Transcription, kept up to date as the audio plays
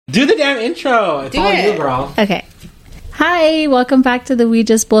Do the damn intro. It's all you, girl. Okay. Hi, welcome back to the We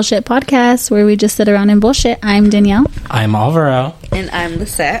Just Bullshit podcast, where we just sit around and bullshit. I'm Danielle. I'm Alvaro. And I'm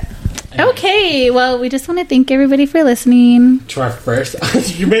Lisette. Okay, well, we just want to thank everybody for listening. To our first...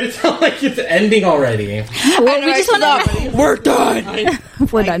 You made it sound like it's ending already. Well, we just want to... We're done.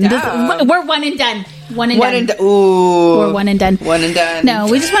 We're done. We're one and done. Ooh. We're one and done. One and done. No,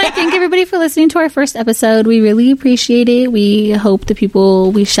 we just want to thank everybody for listening to our first episode. We really appreciate it. We hope the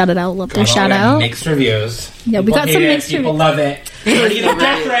people we shouted out love their shout out. Mixed reviews. Yeah, we got some mixed reviews. People love it. Either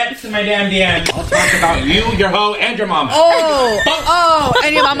death threats in my damn DM. I'll talk about you, your hoe, and your mama.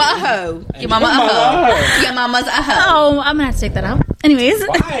 And your mama a hoe. Your mama a hoe. Your mama's a hoe. Oh, I'm gonna have to take that out. Anyways.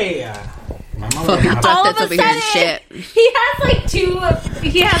 Why? Fucking all of a over sudden, here shit. He has like two.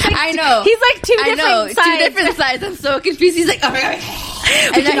 I know. He's like two different sides. Two different sides. I'm so confused. He's like, oh my god.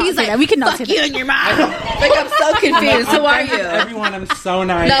 And then he's like, we cannot fuck you and your mom. Like, I'm so confused. Who are you? Everyone, I'm so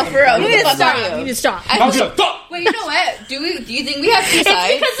nice. No, for real. You need to stop. You need to stop. Wait, you know what? Do you think we have two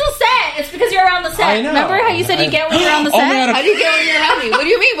sides? It's because the set. It's because you're around the set. I know. Remember how you said you get when you're on the set? God, how do you get when you're around me? What do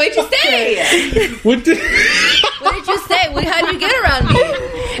you mean? What'd you say? What did you say? How did you get around me?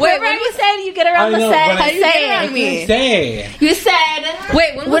 Remember how you said you get around the set? How do you get around me? You said,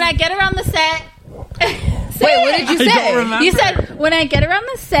 wait, when I get around the set. Wait, what did you say? You said, when I get around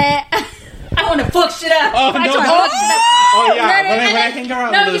the set, I want to fuck shit up. Oh, no. Oh, yeah. When I hang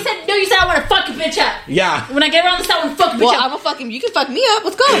around you said I want to fuck a bitch up. Yeah. When I get around the set, I want to fuck a bitch up. Well, I'm going to fuck him. You can fuck me up.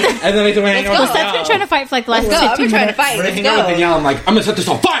 Let's go. And then I said, when I hang around Seth's been trying to fight for like the last 15 minutes. I've been trying to fight. When I hang out with Danielle, I'm like, I'm going to set this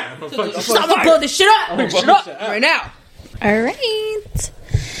on fire. I'm going to blow this shit up. Right now. All right.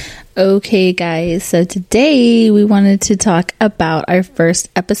 Okay, guys. So today we wanted to talk about our first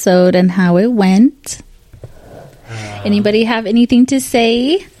episode and how it went. Anybody have anything to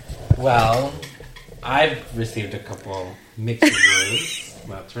say? Well, I've received a couple mixed reviews,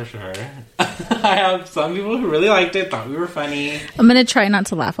 that's for sure. I have some people who really liked it, thought we were funny. I'm going to try not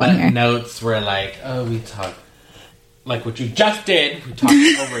to laugh on here. Notes were like, oh, we talked, like what you just did, we talked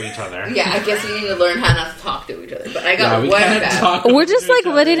over each other. Yeah, I guess we need to learn how not to talk to each other, but I got one bad. We're just like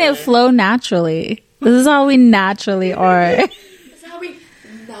letting it flow naturally. This is how we naturally are.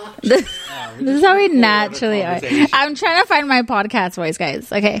 This is how we naturally are. I'm trying to find my podcast voice,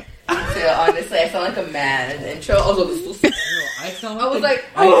 guys. Okay. Honestly, I sound like a man in the intro. I was like,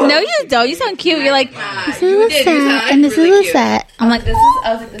 no, you don't. You sound cute. You're like, this is a set, and this is a set. I'm like, this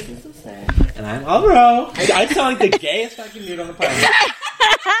is a set. And I'm Alvaro. I sound like the gayest fucking dude on the planet.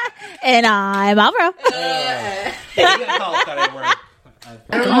 And I'm Alvaro. Hey, you gotta tell us that I work.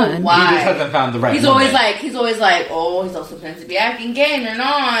 I don't know why. He just hasn't found the right He's always like, oh, he's also trying to be acting gay and they're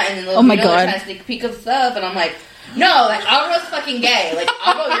not. And then oh my God, trying to sneak a peek of stuff. And I'm like, no, like, Alvaro's fucking gay. Like,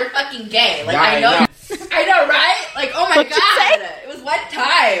 Alvaro, you're fucking gay. Like, I know. I know, right? Like, oh my God. It was one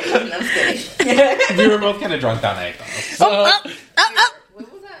time. No, I'm just kidding. We were both kind of drunk that night, though. So, what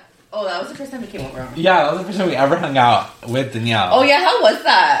was that? Oh, that was the first time we came over. Yeah, that was the first time we ever hung out with Danielle. Oh, yeah, how was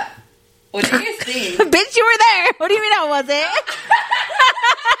that? What did you guys think? Bitch, you were there. What do you mean I wasn't?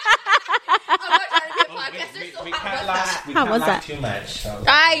 I'm not trying to be a podcaster, so how was that? Too much. So.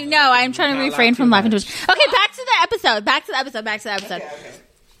 I know. I'm trying to refrain from laughing too much. Okay, back to the episode. Okay.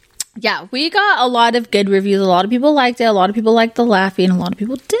 Yeah, we got a lot of good reviews. A lot of people liked it. A lot of people liked the laughing. A lot of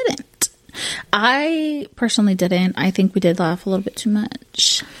people didn't. I personally didn't. I think we did laugh a little bit too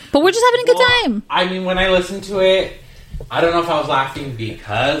much. But we're just having a good time. I mean, when I listened to it, I don't know if I was laughing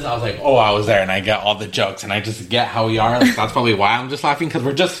because I was like, oh, I was there and I get all the jokes and I just get how we are. Like, that's probably why I'm just laughing, because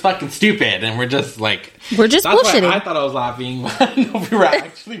we're just fucking stupid and we're just like... We're just bullshitting. I thought I was laughing. No, we were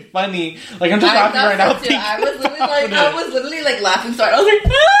actually funny. Like, I'm just laughing right now. I was literally like laughing so hard. I was like,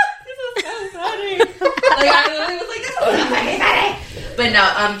 this is so funny. Like, I literally was like, this is so fucking funny. But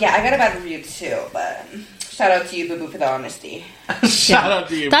no, yeah, I got a bad review too, but... Shout out to you, Boo Boo, for the honesty. Shout out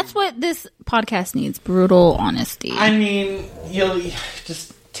to you. That's what this podcast needs. Brutal honesty. I mean, you'll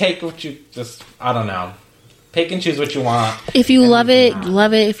just take what you just, I don't know. Pick and choose what you want. If you love it, you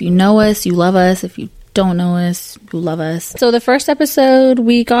love it. If you know us, you love us. If you don't know us, you love us. So the first episode,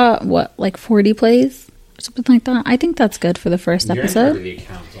 we got, what, like 40 plays? Or something like that. I think that's good for the first episode.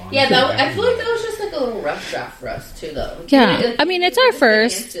 Yeah, I feel like that was just like a little rough draft for us, too, though. Yeah. I mean, it's our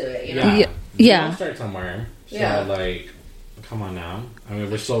first. Yeah. We'll start somewhere. So, like, come on now. I mean,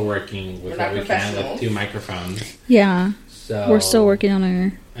 we're still working with what we can with 2 microphones. Yeah. So we're still working on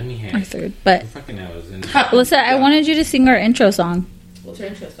our third. But Alyssa, I wanted you to sing our intro song. What's your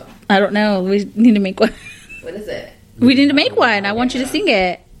intro song? I don't know. We need to make one. What is it? We need to make one. I want you to sing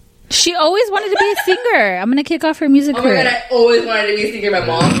it. She always wanted to be a singer. I'm gonna kick off her music career. Oh my god, I always wanted to be a singer. My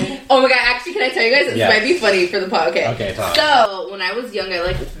mom. Oh my god, actually, can I tell you guys? This might be funny for the podcast. Okay, talk. So when I was young, I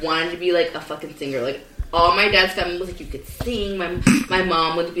like wanted to be like a fucking singer. Like all my dad's family was like, you could sing. My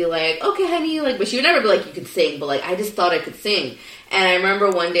mom would be like, okay, honey, like, but she would never be like, you could sing. But like, I just thought I could sing. And I remember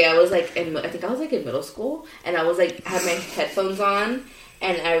one day I was like, I think I was like in middle school, and I was like, had my headphones on.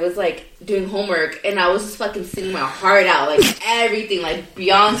 And I was, like, doing homework, and I was just fucking singing my heart out, like, everything, like,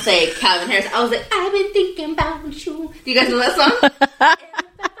 Beyonce, Calvin Harris. I was like, I've been thinking about you. Do you guys know that song? I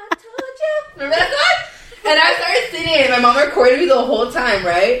told you. Remember that song? And I started singing, and my mom recorded me the whole time,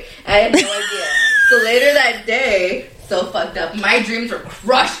 right? I had no idea. So later that day, so fucked up, my dreams were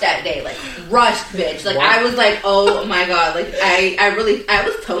crushed that day, like, crushed, bitch. Like, I was like, oh, my God. Like, I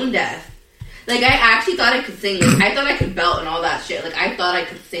was tone deaf. Like, I actually thought I could sing. Like, I thought I could belt and all that shit. Like, I thought I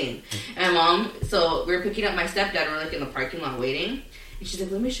could sing. And my mom, so we were picking up my stepdad, and we're, like, in the parking lot waiting. And she's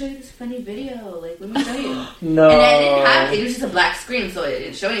like, let me show you this funny video. Like, let me show you. No. And I didn't have, it was just a black screen, so it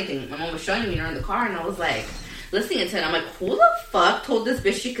didn't show anything. My mom was showing me, in the car, and I was like, listening to it. I'm like, who the fuck told this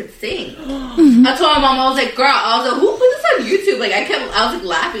bitch she could sing? I told my mom, I was like, girl, who put this on YouTube? Like, I was, like,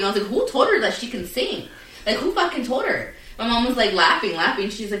 laughing. I was like, who told her that she can sing? Like, who fucking told her? My mom was, like, laughing.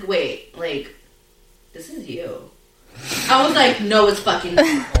 She's like, wait, like, this is you. I was like, no, it's fucking me.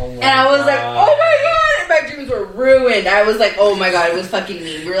 And I was like, oh my god. And my dreams were ruined. I was like, oh my god, it was fucking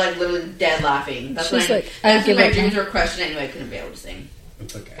me. We were like literally dead laughing. That's when my dreams were crushed, and I knew I couldn't be able to sing.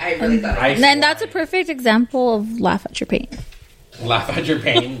 It's okay. I really thought I And then that's a perfect example of laugh at your pain. Laugh at your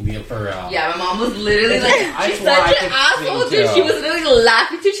pain, for real. Yeah, my mom was literally like, she's swore such an asshole, dude. She was literally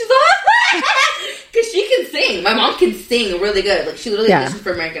laughing too. She's like, because she can sing. My mom can sing really good. Like, she literally listens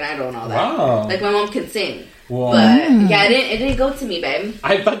for American Idol and all that. Wow. Like, my mom can sing. Whoa. But, yeah, it didn't go to me, babe.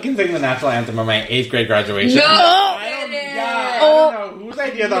 I fucking sang the national anthem at my 8th grade graduation. No! I don't know whose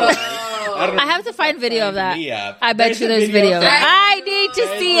idea that was. I have to find video of that. I bet you there's video of that. I need to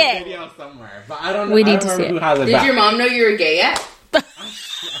see it. Video somewhere, but I don't know. We need to see it. Who has it Did your mom know you were gay yet? Probably.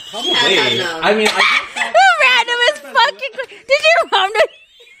 I mean, random as fucking. Did your mom know?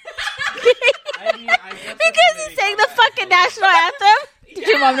 Because he sang the fucking national anthem. Did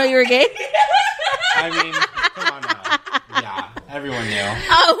your mom know you were gay? I mean, come on now. Yeah, everyone knew.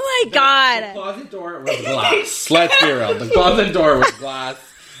 Oh my god. The closet door was glass. Let's be real. The closet door was glass.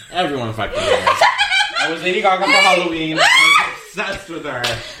 Everyone fucking knew. I was Lady Gaga for Halloween. I was obsessed with her.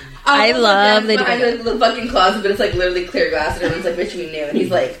 I love Lady Gaga. The fucking closet, but it's like literally clear glass, and everyone's like, bitch, we knew. And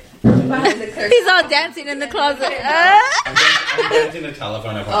he's like, behind the clear he's all dancing in the closet. I'm dancing the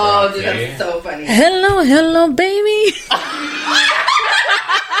telephone. Oh, dude, that's so funny. Hello, baby.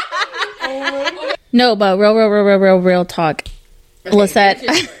 No, but real talk. Okay, Lisette,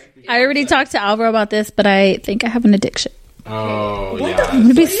 I already talked to Alvaro about this, but I think I have an addiction. Oh, yeah. I'm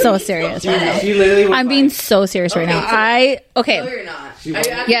gonna be so serious right now. She literally I'm being so serious right now. Okay. No, you're not.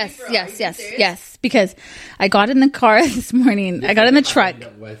 Yes. Because I got in the car this morning. I got in the truck.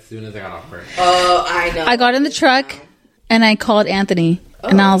 As soon as I got off work. Oh, I know. I got in the truck and I called Anthony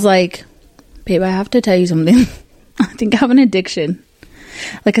and I was like, babe, I have to tell you something. I think I have an addiction.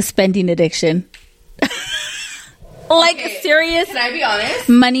 Like a spending addiction. Like, okay, serious. Can I be honest?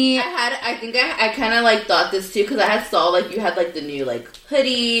 Money. I kind of like thought this too, because I had saw like you had like the new like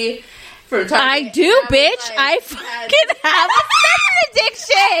hoodie from Target. I do, bitch. Like, I fucking have a spending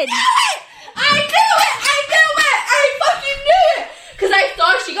addiction. I knew it. I fucking knew it. Because I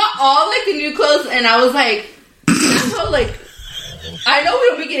thought she got all like the new clothes, and I was like, so like. I know we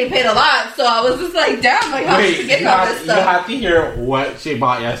don't be getting paid a lot, so I was just like, damn, like, how's she getting all this stuff? You have to hear what she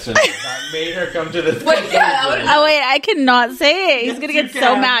bought yesterday. That made her come to this conclusion. Wait, I cannot say it. He's going to get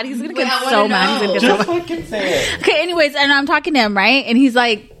so mad. He's going to get so mad. Just fucking say it. Okay, anyways, and I'm talking to him, right? And he's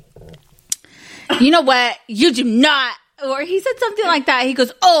like, you know what? You do not. Or he said something like that. He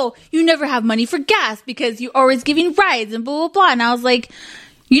goes, oh, you never have money for gas because you're always giving rides and blah, blah, blah. And I was like,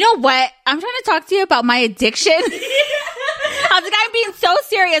 you know what? I'm trying to talk to you about my addiction. I was like, I'm being so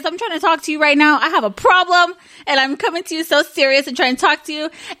serious. I'm trying to talk to you right now. I have a problem, and I'm coming to you so serious and trying to talk to you,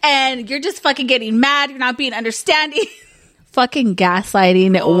 and you're just fucking getting mad. You're not being understanding. Fucking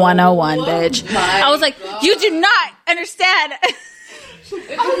gaslighting 101, bitch. I was like, you do not understand.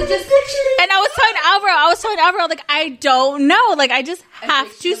 And I was telling Alvaro, like, I don't know. Like, I just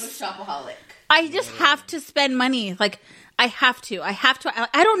have to. Shopaholic. I just have to spend money. Like, I have to.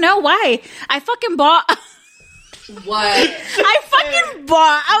 I don't know why. I fucking bought. What? I fucking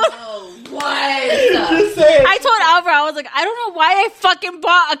bought. What? I told Alvaro, I was like, I don't know why I fucking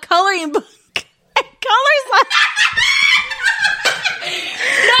bought a coloring book. A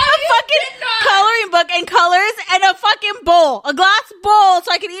fucking coloring book and colors and a fucking bowl. A glass bowl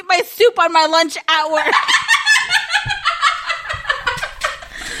so I can eat my soup on my lunch at work.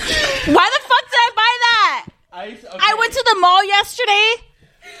 Why the fuck did I buy that? I went to the mall yesterday.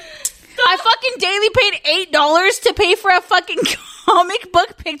 I fucking daily paid $8 to pay for a fucking comic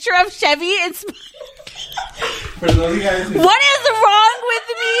book picture of Chevy and For those of you guys who what is wrong with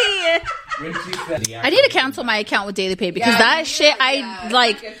me? I need to cancel my account with Daily Pay because that shit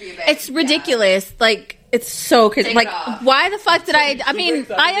it's ridiculous. Like, it's so crazy. Like, why the fuck did I mean,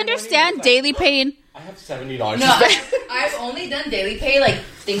 I understand Daily Pay. I have $70. No, I've only done Daily Pay, like,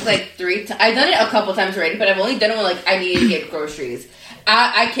 things like 3 times. I've done it a couple times already, but I've only done it when, like, I needed to get groceries.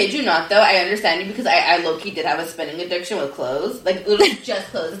 I kid you not, though. I understand you because I low-key did have a spending addiction with clothes. Like, literally just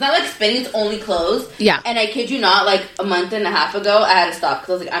clothes. It's not like spending, it's only clothes. Yeah. And I kid you not, like, a month and a half ago, I had to stop because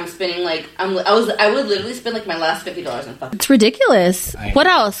I was like, I'm spending, like, I would literally spend, like, my last $50 on fucking. It's ridiculous. What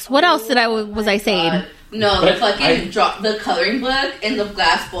else? What else was I saying? No, the fucking the coloring book in the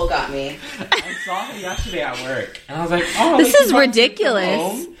glass bowl got me. I saw her yesterday at work, and I was like, "Oh, this is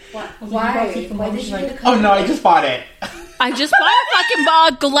ridiculous." Why did you get a oh no, I just bought it. I just bought a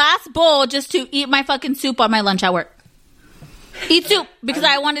fucking glass bowl just to eat my fucking soup on my lunch at work. Eat soup because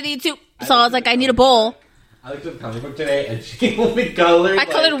I wanted to eat soup, so I was like, I need a bowl. I looked at the coloring book today, and she only colored. I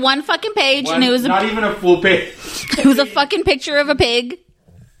colored one fucking page, and it was not even a full page. It was a fucking picture of a pig.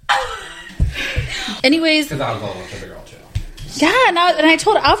 Anyways, because I was all with the girl too. Yeah, and I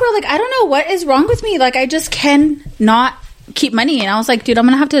told Alvaro, like, I don't know what is wrong with me. Like, I just cannot keep money. And I was like, dude, I'm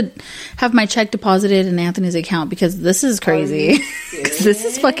going to have to have my check deposited in Anthony's account because this is crazy. This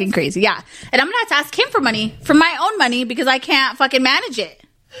is fucking crazy. Yeah. And I'm going to have to ask him for money, for my own money, because I can't fucking manage it.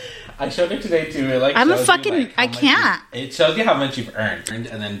 I showed it today too. It like I'm a fucking, you, like, I can't. It shows you how much you've earned. And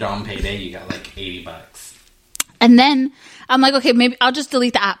then on payday, you got like $80. And then I'm like, okay, maybe I'll just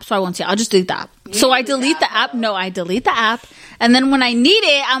delete the app so I won't see it. I'll just delete the app. So I delete the app. No, I delete the app. And then when I need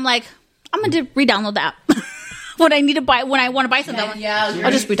it, I'm like, I'm going to re-download the app. When I want to buy something,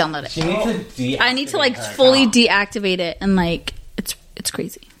 I'll just re-download it. She needs to deactivate I need to like fully deactivate it, and like it's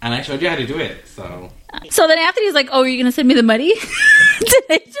crazy. And I showed you how to do it, so. So then Anthony's like, "Oh, are you gonna send me the money to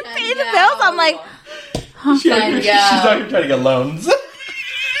pay the bills?" I'm like, huh? She's out here trying to get loans. I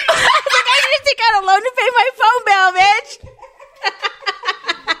was like, I need to take out a loan to pay my phone bill, bitch.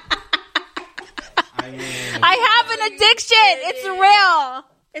 I have an addiction. It's real.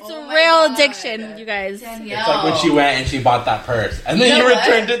 It's a real addiction, you guys. Danielle. It's like when she went and she bought that purse, and then you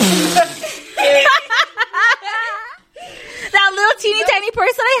returned it. That little teeny tiny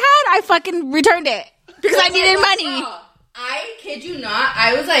purse that I had, I fucking returned it because I needed money. I kid you not.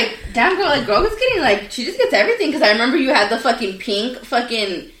 I was like, damn girl, like girl was getting like, she just gets everything because I remember you had the fucking pink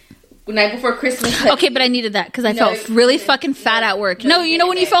fucking night before Christmas. Like, okay, but I needed that because I felt really fucking fat at work. No, you know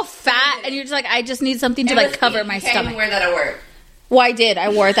when you feel fat and you're just like, I just need something to like cover my stomach. You can't even wear that at work. Well, I did. I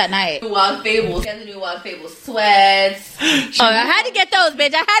wore it that night. Wild Fables. She has the new Wild Fables sweats. Oh, I had to get those,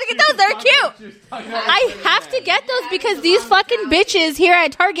 bitch. I had to get those. They're cute. I have to get those because these fucking bitches here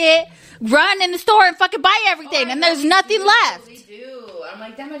at Target run in the store and fucking buy everything, and there's nothing left. They do. I'm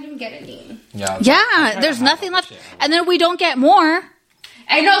like, damn, I didn't get any. Yeah, there's nothing left. And then we don't get more.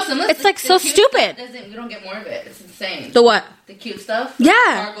 I know. It's like so stupid. We don't get more of it. It's insane. The what? The cute stuff.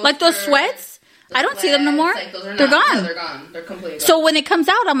 Yeah, like those sweats. I don't see them no more. Like, they're gone. No, they're gone. They're completely gone. So when it comes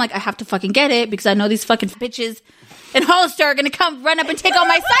out, I'm like, I have to fucking get it because I know these fucking bitches in Hollister are gonna come run up and take all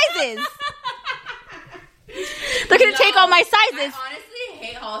my sizes. They're gonna take all my sizes. I honestly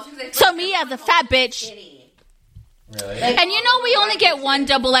hate Hollister. So me as a fat bitch. Really? Like, and you know we only get one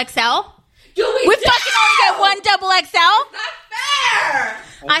double XL. We fucking only get one double XL. Not fair.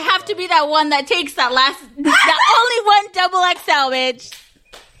 I have to be that one that takes that only one double XL, bitch.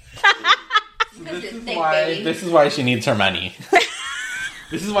 This is why she needs her money.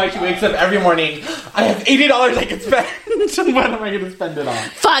 This is why she wakes up every morning. I have $80 I can spend. What am I going to spend it on?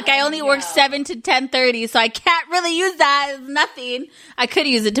 Fuck, I only work 7 to 10:30, so I can't really use that. It's nothing. I could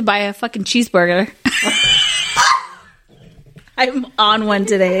use it to buy a fucking cheeseburger. I'm on one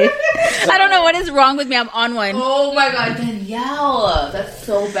today. I don't know what is wrong with me. I'm on one. Oh my god, Danielle. That's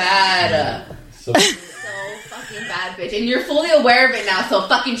so bad. So fucking bad, bitch. And you're fully aware of it now, so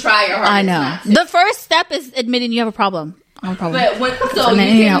fucking try your hardest. I know. The first step is admitting you have a problem. I have a problem. But so you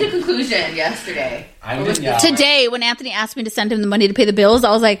came to the conclusion yesterday. Today, when Anthony asked me to send him the money to pay the bills,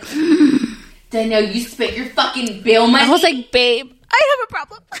 I was like, Danielle, you spent your fucking bill money. I was like, babe, I have a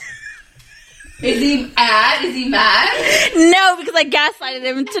problem. Is he mad? Is he mad? No, because I gaslighted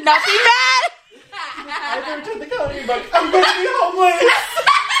him to not be mad. I never took the coloring book. I'm going to be homeless.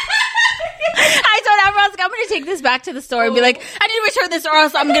 I told everyone, I was like, I'm going to take this back to the store and be like, I need to return this or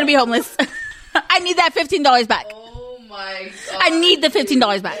else I'm going to be homeless. I need that $15 back. Oh my God. I need the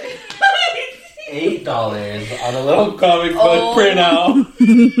 $15 back. $8 on a little comic book printout.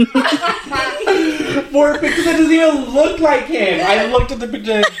 Because it doesn't even look like him. I looked at the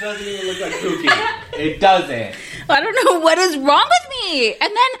picture and it doesn't even look like Pookie. It doesn't. I don't know what is wrong with me. And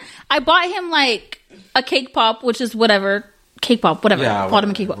then I bought him like a cake pop, which is whatever. Cake pop, whatever. Yeah, bought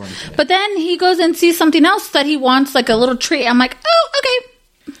him a cake pop. But then he goes and sees something else that he wants, like a little treat. I'm like, oh, okay.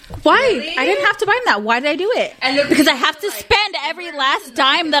 Why? Really? I didn't have to buy him that. Why did I do it? And because I have to spend every last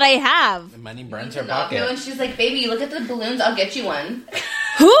dime that I have. The money burns her And pocket. she's like, baby, look at the balloons. I'll get you one.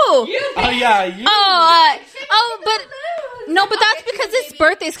 Who? Oh, yeah. You. But that's because his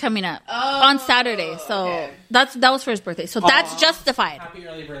birthday's coming up on Saturday. So okay. that was for his birthday. So that's justified. Happy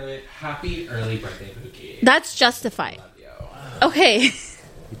early birthday, Pookie. That's justified. Okay.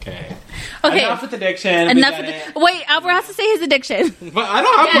 Okay. Okay. Enough with addiction. Wait, Albert has to say his addiction. But I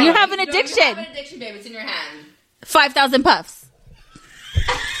don't have one. You have an addiction. You have an addiction, babe. It's in your hand. 5,000 puffs.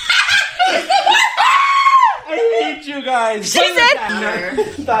 I hate you guys. She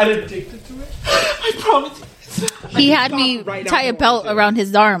said not addicted to it. I promise. He had me tie a belt around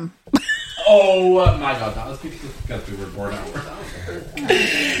his arm. Oh my God, that was because we were born out.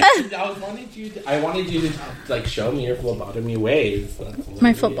 I wanted you to like show me your phlebotomy ways.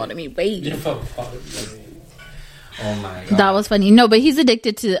 My phlebotomy ways. Your phlebotomy ways. Oh my God. That was funny. No, but he's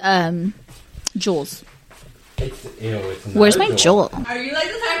addicted to Jules. It's Where's my Joel? Are you like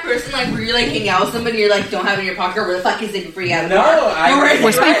the type of person like where you like hang out with somebody you're like don't have it in your pocket or where the fuck is it for you out of the No, car?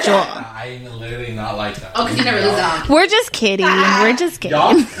 Where's my Joel? I'm literally not like that. Oh, because you never lose it on. We're just kidding. We're just kidding.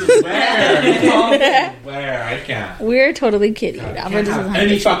 Y'all swear. I can't. We're totally kidding. I Albert can't doesn't have have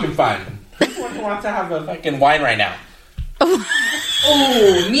any to. fucking fun. Who wants to have a fucking wine right now?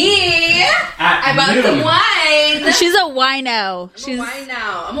 Oh, me! I bought noon. some wine. She's a wino. I'm a wine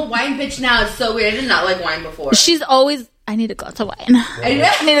now. I'm a wine bitch now. It's so weird. I did not like wine before. She's always. I need a glass of wine.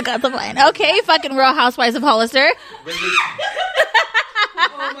 I need a glass of wine. Okay, fucking Real Housewives of Hollister.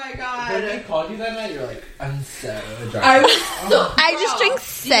 Oh my God. When they called you that night, you're like, I'm so drunk. I just drink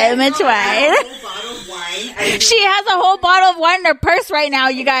so much wine. A whole bottle of wine. She has a whole bottle of wine in her purse right now,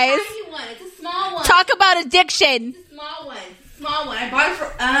 you guys. It's a small one. Talk about addiction. It's a small one. Small one. I bought it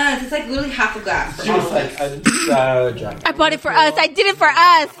for us. It's like literally half a glass. For She was all of like, us. I'm so drunk. I bought it for us. I did it for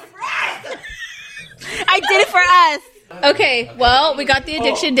us. I did it for us. Okay, well, we got the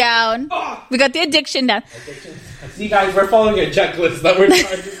addiction down. We got the addiction down. See, guys, we're following a checklist that we're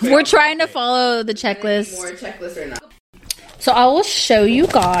trying to We're trying to follow the More checklist. checklist or not? So I will show you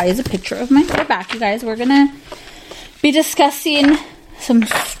guys a picture of my back, you guys. We're gonna be discussing some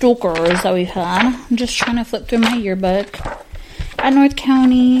stalkers that we've had. I'm just trying to flip through my yearbook at North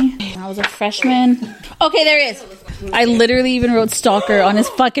County. I was a freshman. Okay, there he is. I literally even wrote stalker on his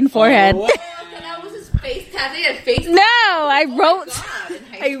fucking forehead. That was his face tattoo. He had face. No, I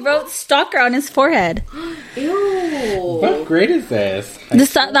wrote stalker on his forehead. Ew. What grade is this?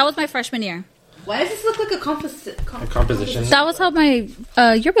 That was my freshman year. Why does this look like a Composition. That was how my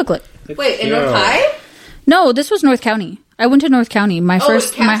yearbook looked. Wait, in North High? No, this was North County. I went to North County. My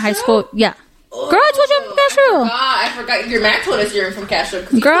high school. Yeah. Girl, I told you I'm from Castro. I forgot. Your man told us you're from Castro.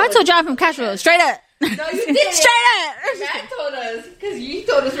 Girl, I told you I'm from Castro. Straight up. No, you didn't. Straight up. Your man told us because you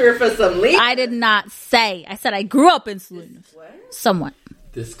told us we were for some leave. I did not say. I said I grew up in Saloon. What? Somewhat.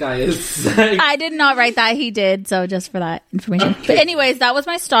 This guy is. I did not write that. He did. So just for that information. Okay. But anyways, that was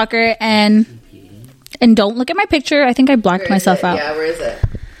my stalker. And don't look at my picture. I think I blacked myself out. Yeah, where is it?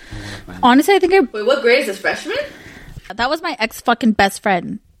 Honestly, I think Wait, what grade is this? Freshman? that was my ex fucking best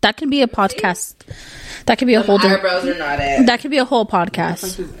friend. That can be a podcast. That could be a whole. Eyebrows are not it. That could be a whole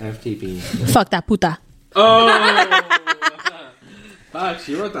podcast. FTP. Fuck that puta. Oh. Fuck,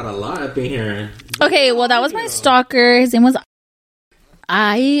 she wrote that a lot up in here. Okay, well, that was my stalker. His name was.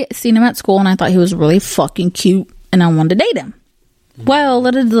 I seen him at school and I thought he was really fucking cute and I wanted to date him. Well,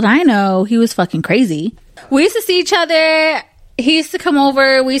 little did I know he was fucking crazy. We used to see each other. He used to come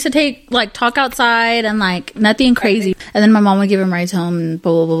over. We used to talk outside and nothing crazy. And then my mom would give him rides home and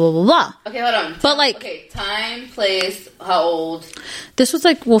blah, blah, blah, blah, blah. Okay, hold on. But okay, time, place, how old? This was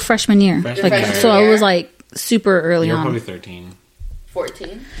freshman year. Freshman year. So I was super early You're on. probably 13.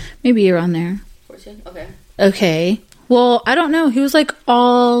 14? Maybe around there. 14? Okay. Okay. Well, I don't know. He was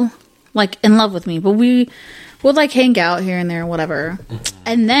all in love with me, but we would hang out here and there, whatever.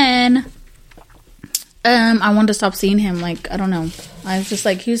 And then I wanted to stop seeing him. I don't know. I was just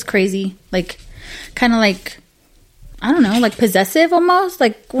he was crazy. Kind of I don't know, possessive almost.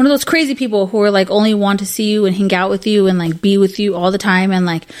 One of those crazy people who are only want to see you and hang out with you and be with you all the time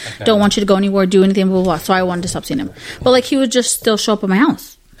and don't want you to go anywhere, do anything, blah, blah, blah. So I wanted to stop seeing him. But he would just still show up at my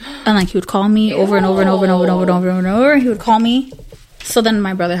house. And like he would call me over and over and over and over and over and over and over. He would call me. So then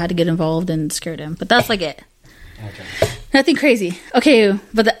my brother had to get involved and scared him. But that's like it. Okay. Nothing crazy. Okay,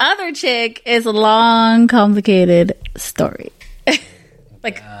 but the other chick is a long, complicated story.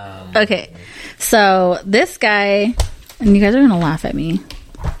 Like, okay. So this guy, and you guys are going to laugh at me.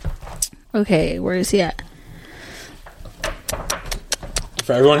 Okay, where is he at?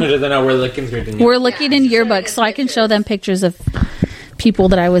 For everyone who doesn't know, we're looking through the We're looking in yearbooks so I can show them pictures of people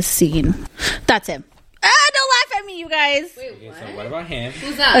that I was seeing. That's him. Don't laugh at me, you guys. Wait, Okay, so what about him?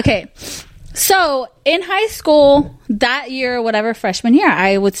 Who's that? Okay. So in high school, that year, whatever, freshman year,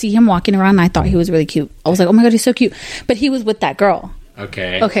 I would see him walking around and I thought he was really cute. I was like, oh my God, he's so cute. But he was with that girl.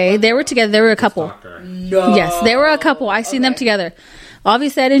 Okay. Okay. They were together. They were a couple. No. Yes, they were a couple. I seen them together.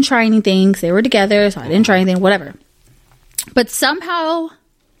 Obviously, I didn't try anything. They were together, so I didn't try anything, whatever. But somehow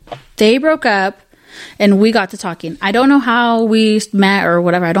they broke up and we got to talking. I don't know how we met or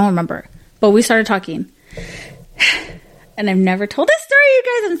whatever. I don't remember. But we started talking. And I've never told this story, you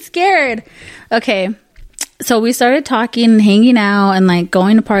guys. I'm scared. Okay. So we started talking, hanging out, and like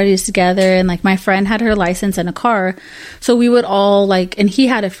going to parties together. And like my friend had her license and a car. So we would all like, and he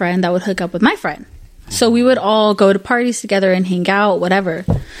had a friend that would hook up with my friend. So we would all go to parties together and hang out, whatever.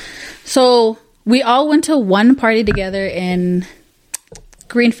 So we all went to one party together in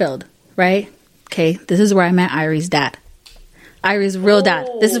Greenfield, right? Okay. This is where I met Irie's dad. Irie's real dad.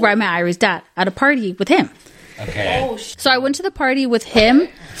 This is where I met Irie's dad at a party with him. Okay. Oh, So I went to the party with him,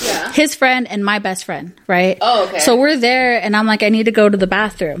 his friend, and my best friend, right? Oh, okay. So we're there, and I'm like, I need to go to the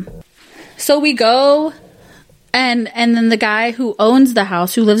bathroom. So we go, and then the guy who owns the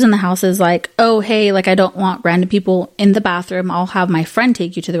house, who lives in the house, is like, oh, hey, like, I don't want random people in the bathroom. I'll have my friend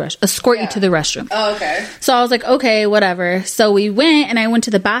take you to the restroom, escort you to the restroom. Oh, okay. So I was like, okay, whatever. So we went, and I went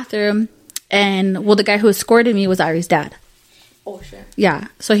to the bathroom, and, well, the guy who escorted me was Irie's dad. Oh, shit. Yeah.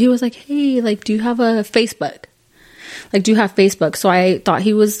 So he was like, hey, like, do you have a Facebook? Like, do you have Facebook? So I thought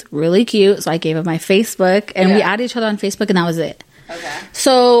he was really cute. So I gave him my Facebook and we added each other on Facebook and that was it. Okay.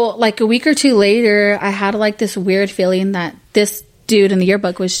 So like a week or two later, I had like this weird feeling that this dude in the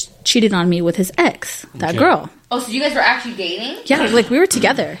yearbook was cheating on me with his ex, that girl. Oh, so you guys were actually dating? Yeah. Like we were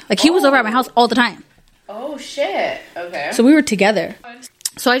together. Like he was over at my house all the time. Oh, shit. Okay. So we were together.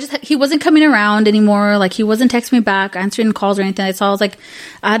 So he wasn't coming around anymore. Like he wasn't texting me back, answering calls or anything. So I was like,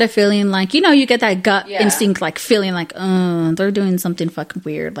 I had a feeling like, you know, you get that gut instinct, like feeling like, they're doing something fucking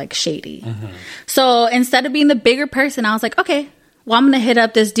weird, like shady. Mm-hmm. So instead of being the bigger person, I was like, okay, well, I'm going to hit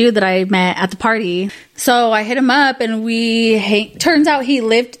up this dude that I met at the party. So I hit him up and turns out he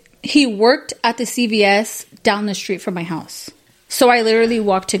worked at the CVS down the street from my house. So I literally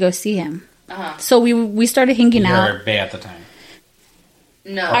walked to go see him. Uh-huh. So we started hanging out. You were Bay at the time.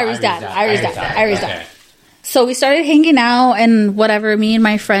 No. Irie's dad. So we started hanging out and whatever. Me and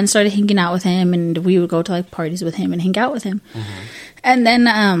my friends started hanging out with him and we would go to like parties with him and hang out with him. Mm-hmm. And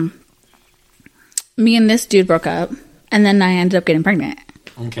then me and this dude broke up and then I ended up getting pregnant.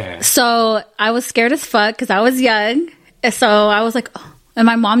 Okay. So I was scared as fuck because I was young. So I was like, oh. And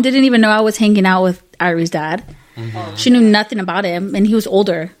my mom didn't even know I was hanging out with Irie's dad. Mm-hmm. She knew nothing about him and he was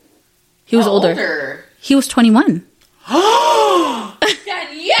older. He was older. He was 21.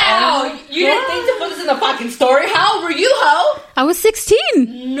 Danielle, you didn't think to put this in the fucking story? How old were you, ho? I was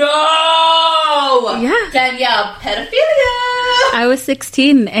 16. No! Yeah. Danielle, pedophilia! I was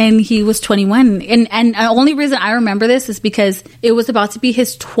 16 and he was 21. And the only reason I remember this is because it was about to be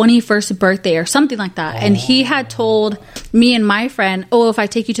his 21st birthday or something like that. And he had told me and my friend, oh, if I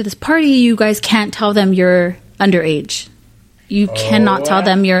take you to this party, you guys can't tell them you're underage. You cannot tell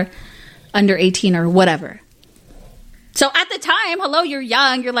them you're under 18 or whatever. So at the time, hello, you're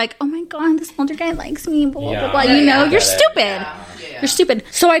young. You're like, oh my God, this older guy likes me, blah, blah, blah. You know, you're stupid. Yeah. You're stupid.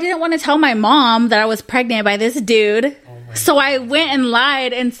 So I didn't want to tell my mom that I was pregnant by this dude. So I went and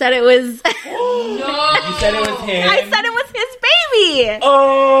lied and said it was... No! You said it was him? I said it was his baby.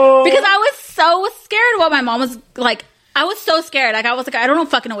 Oh! Because I was so scared of what my mom was like. I was so scared. Like, I was like, I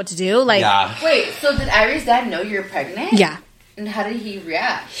don't fucking know what to do. Like, Wait, so did Irie's dad know you were pregnant? Yeah. And how did he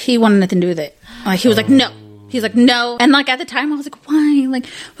react? He wanted nothing to do with it. Like, he was like, no. He's like, no. And like at the time I was like, why? Like,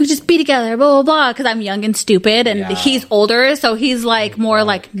 we just be together, blah, blah, blah. Because I'm young and stupid and he's older. So he's like more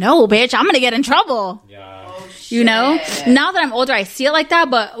like, no, bitch, I'm going to get in trouble. Yeah. Oh, you know? Now that I'm older, I see it like that.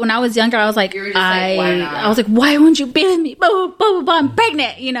 But when I was younger, I was like, I was like, why won't you be with me? Blah, blah, blah, blah, blah. I'm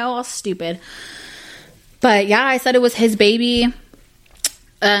pregnant. You know, all stupid. But yeah, I said it was his baby.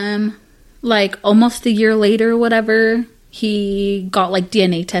 Like almost a year later, whatever, he got like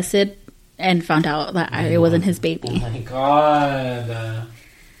DNA tested. And found out that it wasn't his baby. Oh my God.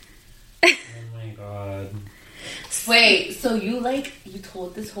 Oh my God. Wait, so you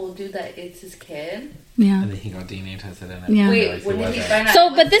told this whole dude that it's his kid? Yeah. And then he got DNA tested in it. Yeah. Wait, when did he find out?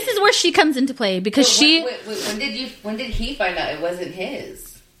 So, but this is where she comes into play because wait, when did he find out it wasn't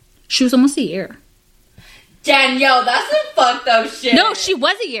his? She was almost a year. Danielle, that's some fucked up shit. No, she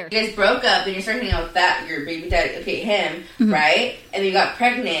was a year. You guys broke up and you're starting out with that, your baby daddy, okay, him, right? And then you got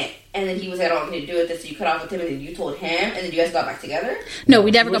pregnant, and then he was like, I don't want anything to do with this, so you cut off with him, and then you told him, and then you guys got back together? No, we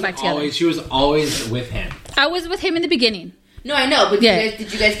never got back together. She was always with him. I was with him in the beginning. No, I know, but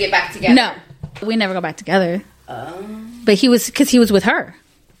did you guys get back together? No, we never got back together. But because he was with her.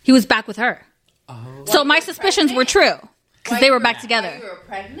 He was back with her. So my suspicions were true. Because they were back together. You were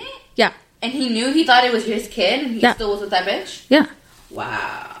pregnant? Yeah. And he thought it was his kid, and he still was with that bitch? Yeah.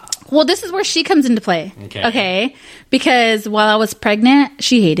 Wow. Well, this is where she comes into play. Okay. Because while I was pregnant,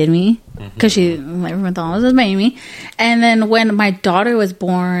 she hated me. Because everyone thought I was a baby. And then when my daughter was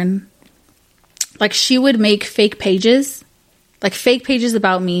born, like, she would make fake pages. Like, fake pages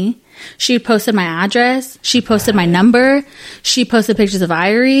about me. She posted my address. She posted my number. She posted pictures of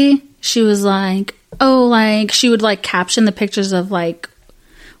Irie. She was like, oh, like, she would, like, caption the pictures of, like,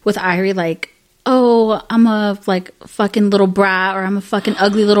 with Irie, like, oh, I'm a, like, fucking little brat, or I'm a fucking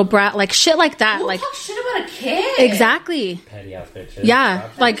ugly little brat, like, shit like that. Who like, talk shit about a kid? Exactly. Petty ass bitches. Yeah.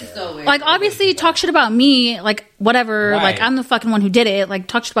 Like, so weird. like, obviously, talk shit about me, like, whatever. Right. Like, I'm the fucking one who did it. Like,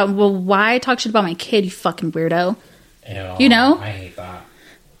 talk shit about, well, why talk shit about my kid, you fucking weirdo? Ew, You know? I hate that.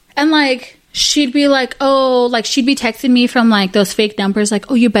 And, like, she'd be like, oh, like, she'd be texting me from, like, those fake numbers,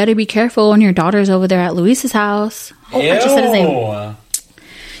 like, oh, you better be careful when your daughter's over there at Luis's house. Oh, I just said his name.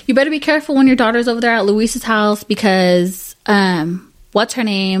 You better be careful when your daughter's over there at Luis's house because, what's her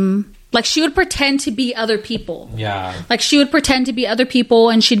name? Like, she would pretend to be other people. Yeah. Like, she would pretend to be other people,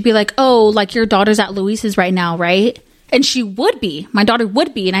 and she'd be like, oh, like, your daughter's at Luis's right now, right? And she would be. My daughter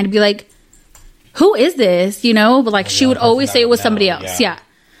would be. And I'd be like, who is this? You know? But, like, she would always say it was somebody else. Yeah.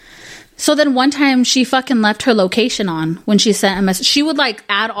 So then one time she fucking left her location on when she sent a message. She would, like,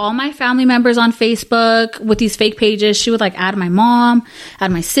 add all my family members on Facebook with these fake pages. She would, like, add my mom,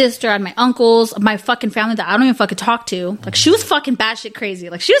 add my sister, add my uncles, my fucking family that I don't even fucking talk to. Like, she was fucking batshit crazy.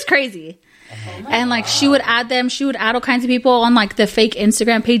 Like, she was crazy. And, like, she would add them. She would add all kinds of people on, like, the fake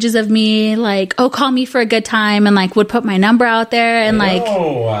Instagram pages of me. Like, oh, call me for a good time. And, like, would put my number out there. And,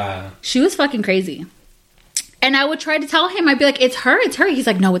 like, she was fucking crazy. And I would try to tell him, I'd be like, it's her. He's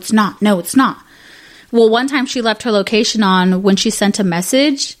like, no, it's not. No, it's not. Well, one time she left her location on when she sent a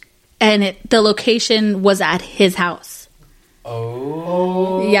message, and the location was at his house.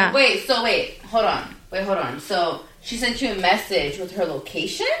 Oh. Yeah. Wait, hold on. So she sent you a message with her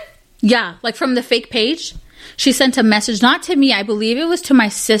location? Yeah, like from the fake page. She sent a message, not to me, I believe it was to my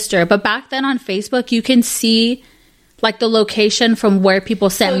sister. But back then on Facebook, you can see, like, the location from where people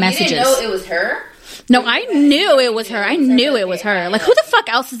sent messages. You didn't know it was her? No, I knew it was her. I knew it was her. Like, who the fuck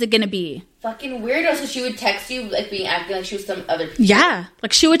else is it gonna be? Fucking weirdo. So she would text you, like, acting like she was some other person. Yeah.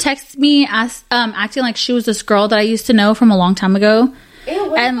 Like, she would text me acting like she was this girl that I used to know from a long time ago. Ew,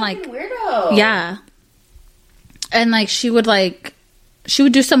 what and, a like, weirdo. Yeah. And, like, she would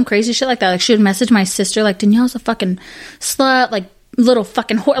do some crazy shit like that. Like, she would message my sister, like, Danielle's a fucking slut, like, little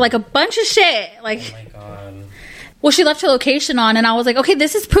fucking whore, like, a bunch of shit. Like, oh my God. Well, she left her location on, and I was like, okay,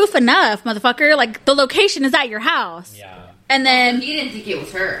 this is proof enough, motherfucker. Like, the location is at your house. Yeah. And then He didn't think it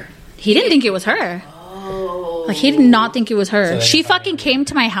was her. He didn't think it was her. Oh. Like, he did not think it was her. So She fucking came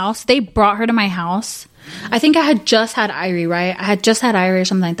to my house. They brought her to my house. I think I had just had Irie, right? I had just had Irie or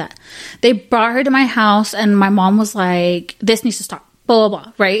something like that. They brought her to my house, and my mom was like, this needs to stop. Blah, blah,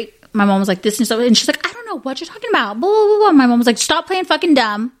 blah, right? My mom was like, this needs to stop. And she's like, I don't know what you're talking about. Blah, blah, blah. My mom was like, stop playing fucking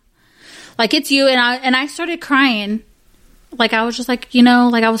dumb. Like, it's you. And I started crying. Like, I was just like, you know,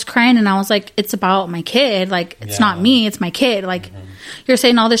 like, I was crying, and I was like, it's about my kid. Like, it's not me. It's my kid. Like, you're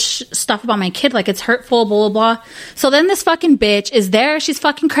saying all this stuff about my kid. Like, it's hurtful, blah, blah, blah. So then this fucking bitch is there. She's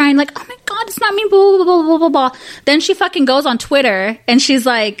fucking crying like, oh, my God, it's not me, blah, blah, blah, blah, blah, blah. Then she fucking goes on Twitter, and she's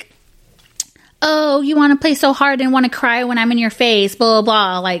like, oh, you want to play so hard and want to cry when I'm in your face, blah,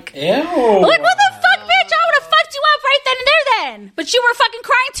 blah, blah. Like, Ew. like, what the fuck, bitch? I would have fucked you up right then and there then. But you were fucking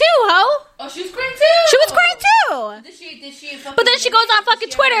crying too, ho. Oh, she was crying too? She was crying too. Did she fucking But then she goes on fucking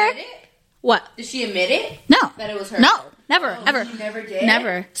Twitter. What? Did she admit it? No. That it was her? No. Never. Oh, Ever. She never did?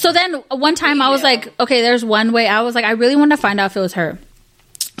 Never. So then one time I was like, okay, there's one way. I was like, I really wanted to find out if it was her.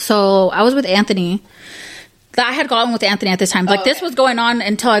 So I was with Anthony. I had gotten with Anthony at this time. Like, this was going on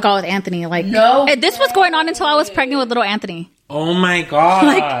until I got with Anthony. Like, no. And this was going on until I was pregnant with little Anthony. Oh my God.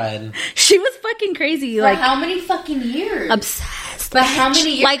 Like, she was fucking crazy. For like, how many fucking years? Obsessed. But how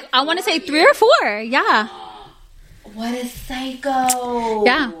many years? Like, I want to say 3 or 4. Yeah. What a psycho.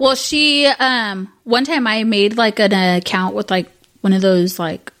 Yeah. Well, she, one time I made like an account with like one of those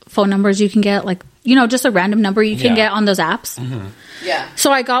like phone numbers you can get, like, you know, just a random number you can get on those apps. Mm-hmm. Yeah.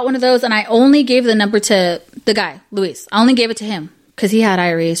 So I got one of those and I only gave the number to the guy, Luis. I only gave it to him because he had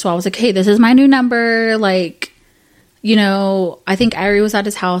Irie. So I was like, hey, this is my new number. Like, you know, I think Irie was at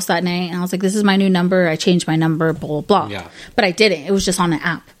his house that night. And I was like, this is my new number. I changed my number, blah, blah, blah. Yeah. But I didn't. It was just on an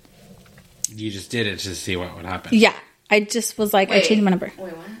app. You just did it to see what would happen. Yeah. I just was like, I changed my number.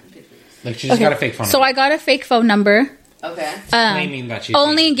 Wait, what? Like, she just got a fake phone number. So I got a fake phone number. Okay. Claiming that she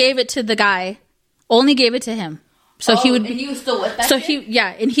Only gave it to the guy. Only gave it to him. So he would. And he was still with that. So shit?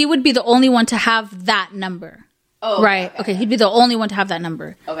 and he would be the only one to have that number. Oh, right. Okay. He'd be the only one to have that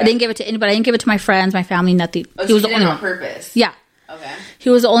number. Okay. I didn't give it to anybody. I didn't give it to my friends, my family, nothing. Oh, He was so the you did only it one. on purpose. Yeah. Okay. He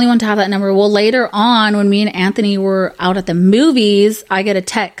was the only one to have that number. Well, later on, when me and Anthony were out at the movies, I get a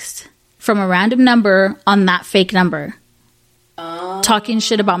text from a random number on that fake number, talking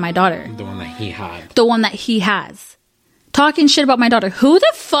shit about my daughter. The one that he had. The one that he has. Talking shit about my daughter. Who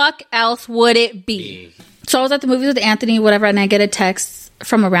the fuck else would it be? So I was at the movies with Anthony, whatever, and I get a text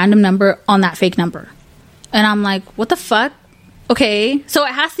from a random number on that fake number. And I'm like, what the fuck? Okay. So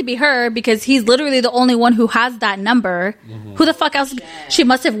it has to be her because he's literally the only one who has that number. Mm-hmm. Who the fuck else? She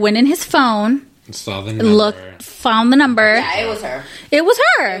must have went in his phone. Saw the number. Found the number. Yeah, it was her. It was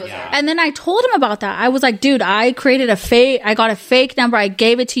her. Yeah. And then I told him about that. I was like, dude, I got a fake number. I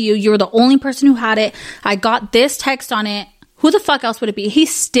gave it to you. You were the only person who had it. I got this text on it. Who the fuck else would it be? He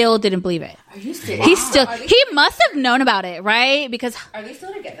still didn't believe it. Are you still? He must have known about it, right? Because Are they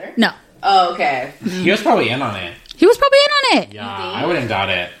still together? no. Oh, okay. He was probably in on it. He was probably in on it. Yeah, I wouldn't doubt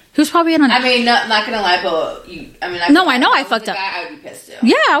it. He was probably in on it. I mean, not gonna lie, but No, I know I fucked up. I would be pissed too.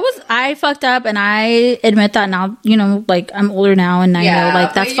 Yeah, I fucked up, and I admit that now. You know, like I'm older now, and I know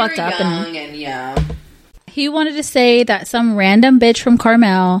like that's fucked up. And yeah. He wanted to say that some random bitch from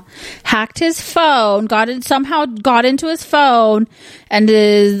Carmel hacked his phone, somehow got into his phone, and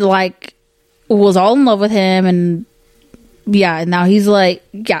is like was all in love with him, and yeah, and now he's like,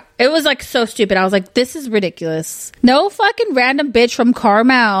 yeah, it was like so stupid. I was like, this is ridiculous. No fucking random bitch from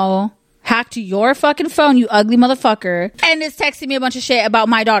Carmel hacked your fucking phone, you ugly motherfucker, and is texting me a bunch of shit about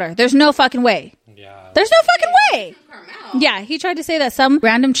my daughter. There's no fucking way. Yeah. There's no fucking way. Yeah, he tried to say that some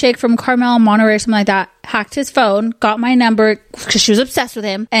random chick from Carmel, Monterey, or something like that, hacked his phone, got my number because she was obsessed with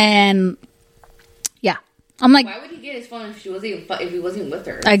him, and yeah, I'm like, why would he get his phone if he wasn't with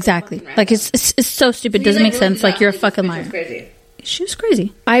her? Exactly. Like it's so stupid. It doesn't make sense. Like you're a fucking liar. Crazy. She was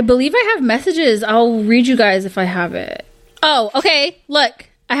crazy. I believe I have messages. I'll read you guys if I have it. Oh, okay. Look,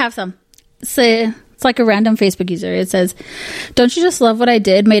 I have some. It's like a random Facebook user. It says, "Don't you just love what I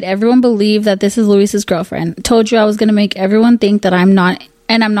did? Made everyone believe that this is Luis's girlfriend. Told you I was going to make everyone think that I'm not,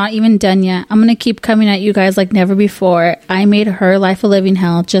 and I'm not even done yet. I'm going to keep coming at you guys like never before. I made her life a living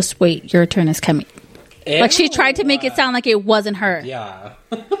hell. Just wait. Your turn is coming." Ew. Like she tried to make it sound like it wasn't her. Yeah.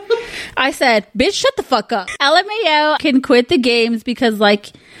 I said, bitch, shut the fuck up. LMAO can quit the games because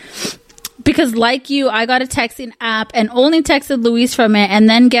like you, I got a texting app and only texted Luis from it. And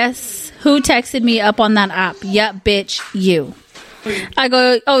then guess who texted me up on that app? Yep, bitch, you. I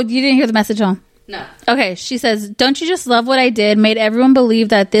go, oh, you didn't hear the message, huh? No. Okay, she says, "Don't you just love what I did? Made everyone believe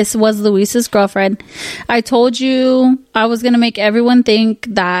that this was Luis's girlfriend. I told you I was going to make everyone think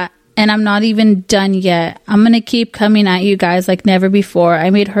that. And I'm not even done yet. I'm going to keep coming at you guys like never before. I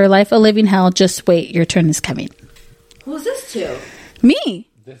made her life a living hell. Just wait. Your turn is coming." Who's this to? Me.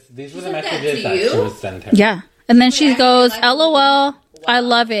 These were the She said that messages to that you? she was sent her. Yeah. And then she Wait, goes, I "LOL. I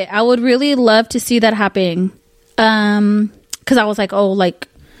love it. I would really love to see that happening." Because I was like, oh, like,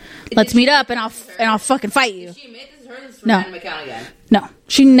 let's meet up and I'll fucking fight you. Did she admit this is her? This is No. random account again. No,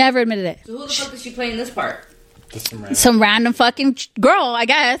 she never admitted it. So who the fuck is she playing this part? Some random fucking girl, I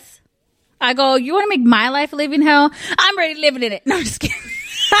guess. I go, "You want to make my life a living hell? I'm already living in it." No, I'm just kidding.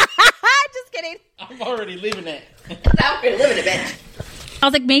 Just kidding. I'm already living it. I'm already living it, bitch. I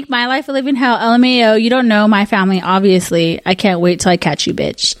was like, "Make my life a living hell." LMAO, you don't know my family, obviously. I can't wait till I catch you,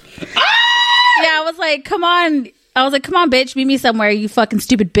 bitch. Yeah, I was like, come on. I was like, come on, bitch. Meet me somewhere, you fucking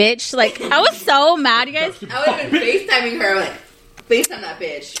stupid bitch. Like, I was so mad, you guys. I would have been FaceTiming her, like, FaceTime that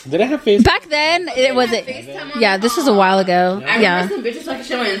bitch. Did I have Facebook? Back then, it wasn't. Yeah, this was a while ago. I Yeah. remember some bitches fucking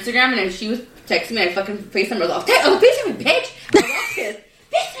shit on Instagram, and if she was texting me, I fucking FaceTime her. I was like, oh, FaceTime me, bitch. I was pissed.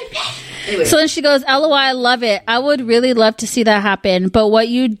 FaceTime, bitch. Anyway. So then she goes, "LOL, I love it. I would really love to see that happen. But what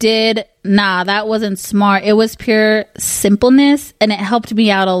you did, nah, that wasn't smart. It was pure simpleness, and it helped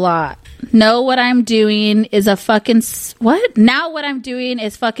me out a lot." Know what I'm doing is a fucking what? Now what I'm doing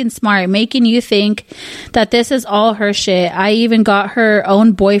is fucking smart, making you think that this is all her shit. I even got her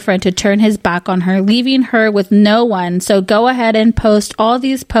own boyfriend to turn his back on her, leaving her with no one. So go ahead and post all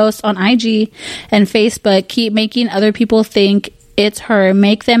these posts on IG and Facebook. Keep making other people think it's her.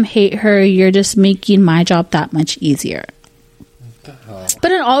 Make them hate her. You're just making my job that much easier. What the hell?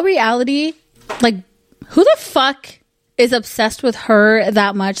 But in all reality, like, who the fuck is obsessed with her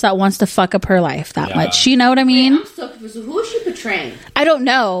that much, that wants to fuck up her life that much? You know what I mean? I'm so confused. Who is she portraying? I don't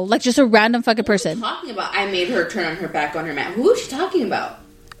know. Like, just a random fucking person. Who is she talking about? I made her turn on her back on her man. Who is she talking about?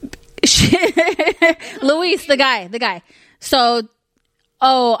 Luis, the guy. So,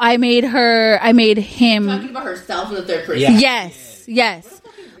 I made him. Talking about herself in the third person. Yeah. Yes.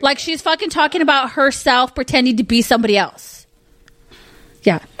 Like, she's fucking talking about herself pretending to be somebody else.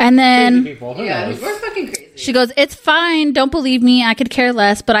 Yeah. And then We're fucking crazy. she goes, it's fine. Don't believe me. I could care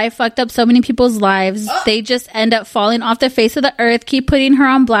less. But I fucked up so many people's lives. They just end up falling off the face of the earth. Keep putting her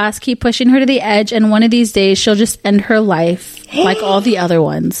on blast. Keep pushing her to the edge. And one of these days, she'll just end her life like all the other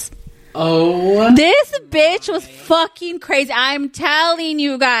ones. Oh. This bitch was fucking crazy. I'm telling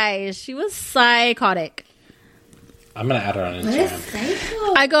you guys. She was psychotic. I'm going to add her on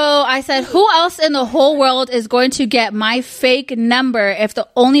Instagram. I said, who else in the whole world is going to get my fake number if the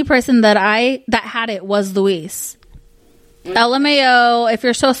only person that had it was Luis? LMAO, if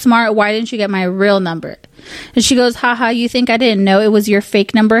you're so smart, why didn't you get my real number? And she goes, haha, you think I didn't know it was your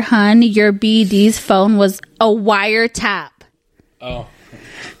fake number, hun? Your BD's phone was a wiretap. Oh.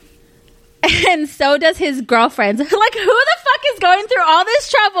 And so does his girlfriend. Like, who the fuck is going through all this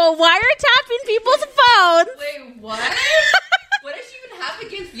trouble wiretapping people's phones? Wait, what? What does she even have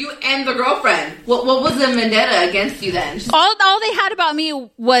against you and the girlfriend? What was the vendetta against you then? All they had about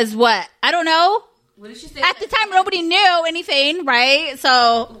me was what? I don't know. What did she say? At the time, nobody knew anything, right?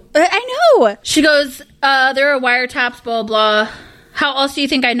 So, I know. She goes, there are wiretaps, blah, blah. How else do you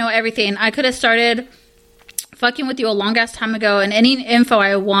think I know everything? I could have started fucking with you a long ass time ago, and any info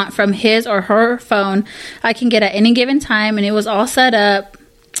I want from his or her phone I can get at any given time, and it was all set up.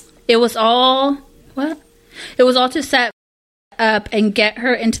 It was all to set up and get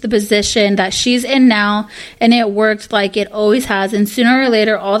her into the position that she's in now, and it worked like it always has. And sooner or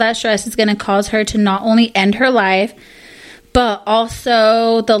later, all that stress is going to cause her to not only end her life, but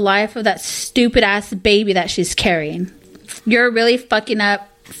also the life of that stupid ass baby that she's carrying. You're really fucking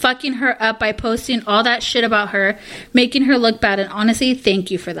her up by posting all that shit about her, making her look bad, and honestly,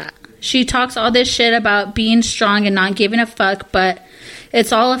 thank you for that. She talks all this shit about being strong and not giving a fuck, but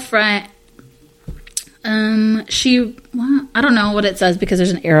it's all a front. I don't know what it says because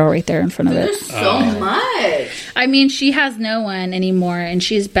there's an arrow right there in front of it. There's so much. I mean, she has no one anymore, and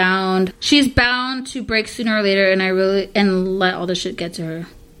she's bound to break sooner or later, and let all this shit get to her.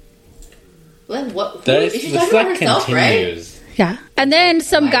 What? This She's talking about herself, continues. right? Yeah. And then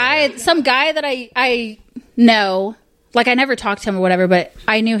some guy that I know, like, I never talked to him or whatever, but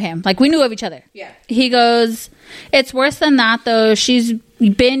I knew him. Like, we knew of each other. Yeah. He goes, it's worse than that, though. She's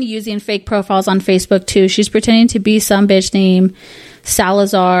been using fake profiles on Facebook, too. She's pretending to be some bitch named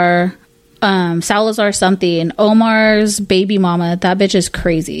Salazar something. Omar's baby mama. That bitch is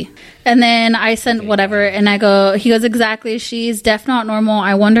crazy. And then I sent whatever, and he goes, exactly. She's deaf not normal.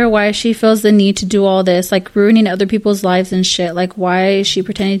 I wonder why she feels the need to do all this, like ruining other people's lives and shit. Like, why is she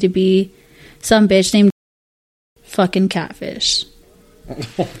pretending to be some bitch named fucking catfish?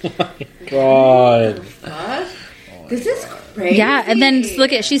 Oh my god. What? This is crazy. Yeah, and then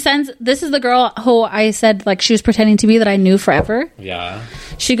look at, she sends, this is the girl who I said, like, she was pretending to be that I knew forever. Yeah.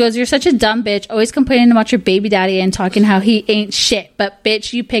 She goes, you're such a dumb bitch, always complaining about your baby daddy and talking how he ain't shit. But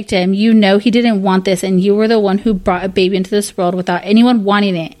bitch, you picked him. You know he didn't want this, and you were the one who brought a baby into this world without anyone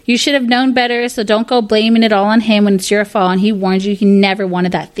wanting it. You should have known better, so don't go blaming it all on him when it's your fault, and he warned you he never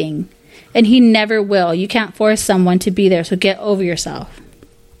wanted that thing. And he never will. You can't force someone to be there, so get over yourself.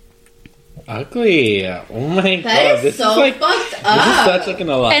 Ugly. Oh my god. That is so like, fucked up. This is such like an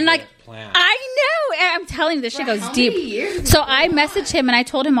elaborate And like, plan. I know. And I'm telling you, this shit goes how deep. many years So I messaged him and I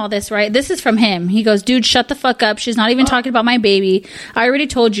told him all this, right? This is from him. He goes, dude, shut the fuck up. She's not even talking about my baby. I already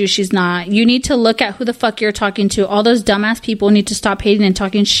told you she's not. You need to look at who the fuck you're talking to. All those dumbass people need to stop hating and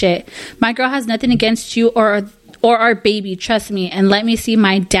talking shit. My girl has nothing against you or our baby. Trust me, and let me see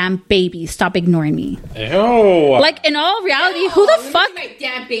my damn baby. Stop ignoring me. Ew. Like, in all reality, who the fuck? My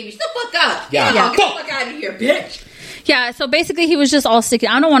damn baby. Shut the fuck up. Yeah. Get the fuck out of here, bitch. Yeah, so basically he was just all sticking.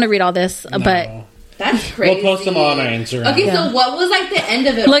 I don't want to read all this, but That's crazy. We'll post them all on our Instagram. Okay, so what was like the end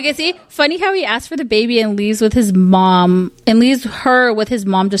of it? look, see, funny how he asked for the baby and leaves with his mom, and leaves her with his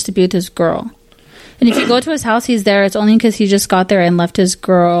mom just to be with his girl. And if you go to his house, he's there. It's only because he just got there and left his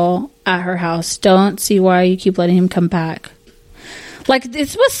girl at her house. Don't see why you keep letting him come back. Like,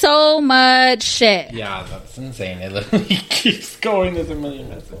 this was so much shit. Yeah, that's insane. It literally keeps going. There's a million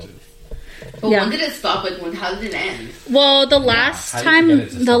messages. But when did it stop? Like, how did it end? Well, the last time,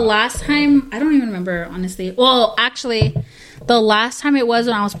 I don't even remember, honestly. Well, actually, the last time it was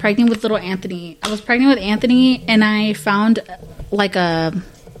when I was pregnant with little Anthony. I was pregnant with Anthony, and I found, like an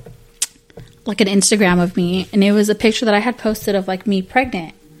Instagram of me, and it was a picture that I had posted of, like, me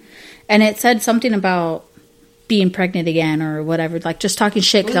pregnant. And it said something about being pregnant again or whatever, like just talking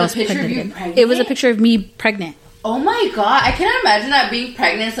shit because I was pregnant again. It was a picture of me pregnant. Oh my god, I cannot imagine that being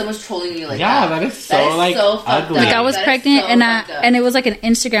pregnant, someone's trolling you like that. Yeah, that is so ugly. Like, I was pregnant, and it was like an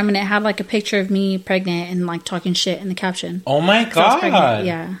Instagram, and it had like a picture of me pregnant and like talking shit in the caption. Oh my god.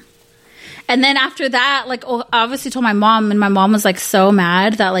 Yeah. And then after that, like, I obviously told my mom, and my mom was like so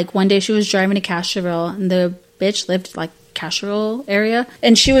mad that like one day she was driving to Castroville, and the bitch lived like Castroville area,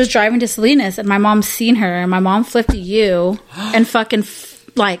 and she was driving to Salinas, and my mom seen her, and my mom flipped a U and fucking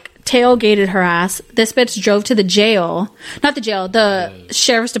like tailgated her ass. This bitch drove to the jail, not the jail, the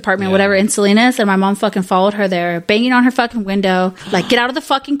sheriff's department, whatever, in Salinas, and my mom fucking followed her there, banging on her fucking window, like, get out of the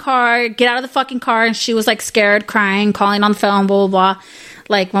fucking car, and she was like scared, crying, calling on the phone, blah blah blah.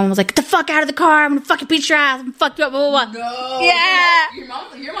 Like, mom was like, get the fuck out of the car, I'm gonna fucking beat your ass, I'm gonna fuck you up, blah blah blah. No. Yeah.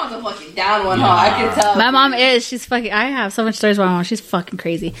 Your mom's a fucking down one, huh? I can tell. My mom is. She's fucking... I have so much stories about my mom. She's fucking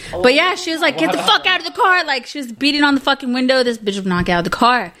crazy. Oh, but yeah, she was like, get the fuck out of the car. Like, she was beating on the fucking window. This bitch would not get out of the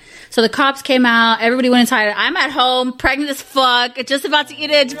car. So the cops came out. Everybody went inside. I'm at home, pregnant as fuck, just about to eat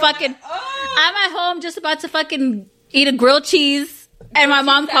it. Fucking... I'm at home, just about to fucking eat a grilled cheese. And my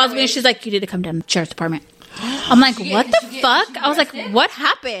mom calls me, and she's like, you need to come down to the sheriff's department. I'm like, what the fuck? I was like, what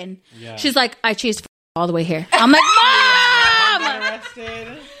happened? Yeah. She's like, I chased all the way here. I'm like, Mom! I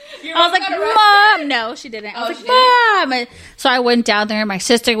was like, Mom! No, she didn't. I was like, Mom! So I went down there. My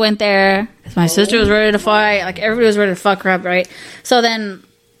sister went there. My sister was ready to fight. Like, everybody was ready to fuck her up, right? So then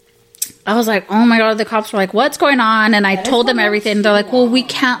I was like, oh my god, the cops were like, what's going on? And I told them everything. They're like, well, we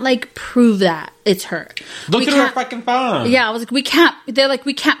can't, like, prove that it's her. Look at her fucking phone. Yeah, I was like, we can't. They're like,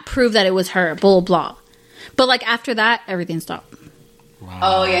 we can't prove that it was her, blah, blah. But, like, after that, everything stopped. Wow.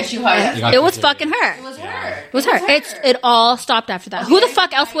 Oh, yeah, she was. It was fucking her. It was her. It was her. It all stopped after that. Okay. Who the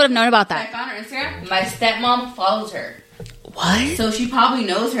fuck else would have known about that? I found her Instagram. My stepmom follows her. What? So she probably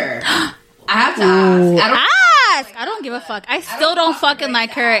knows her. I have to ask. I don't give a fuck. I still don't fucking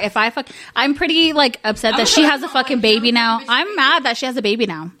like her. If I fuck... I'm pretty, like, upset that she has a fucking baby now. I'm mad that she has a baby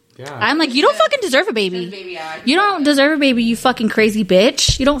now. Yeah. I'm like, you don't fucking deserve a baby. You don't deserve a baby, you fucking crazy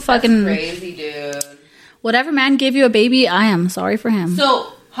bitch. You don't fucking... That's crazy, dude. Whatever man gave you a baby, I am sorry for him.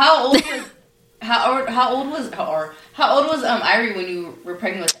 So how old was Irie when you were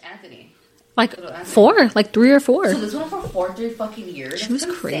pregnant with Anthony? Like 4, like 3 or 4. So this went for 3 fucking years. She was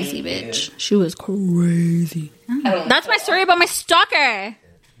crazy, bitch. Dude. She was crazy. That's my story about my stalker.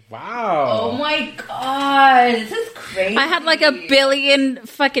 Wow. Oh my god, this is crazy. I had like 1 billion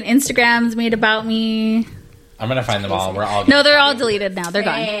fucking Instagrams made about me. I'm gonna find them all. We're all no, they're all deleted now. They're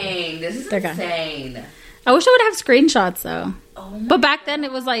gone. This is insane. Gone. I wish I would have screenshots though. But back then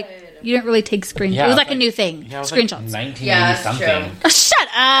it was like you didn't really take screenshots. Yeah, it was like a new thing. Yeah, screenshots. Like 1980 something. Shut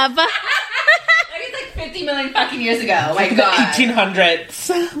up. It's like 50 million fucking years ago. Oh my god.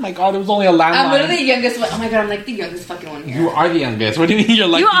 1800s. Oh my god, there was only a landline. I'm literally the youngest one. Oh my god, I'm like the youngest fucking one here. You are the youngest. What do you mean you're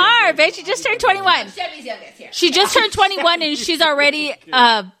like? You are, bitch. You just turned 21. Shelby's youngest here. She just turned 21 and she's already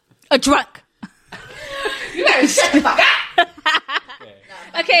a drunk. You better shut the fuck up.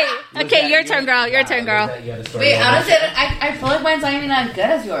 Okay, your turn, girl. Your turn, girl. Wait, honestly, I feel like mine's not even that good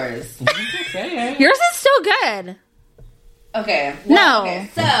as yours. Yours is so good. Okay. Well, no. Okay,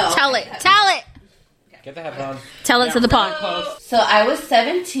 so tell it. Get the headphones. Tell it to the pod. So I was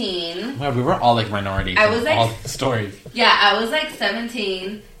 17. Wow, we were all like minorities. I was like all stories. Yeah, I was like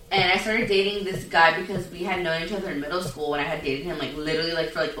 17. And I started dating this guy because we had known each other in middle school, and I had dated him like literally like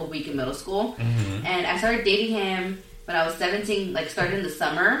for like a week in middle school. Mm-hmm. And I started dating him when I was 17, like started in the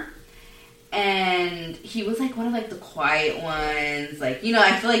summer. And he was like one of like the quiet ones, like, you know,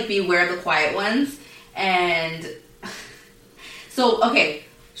 I feel like beware of the quiet ones. And so, okay,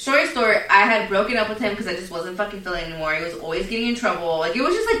 short story, I had broken up with him because I just wasn't fucking feeling anymore. He was always getting in trouble. Like, it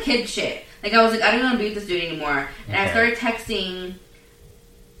was just like kid shit. Like, I was like, I don't want to be with this dude anymore. And I started texting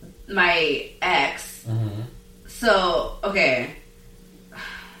my ex. Mm-hmm. So, okay.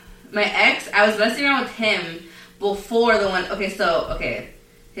 My ex, I was messing around with him before the one. Okay.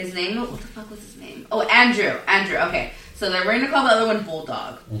 His name, what the fuck was his name? Oh, Andrew. Okay. So we're going to call the other one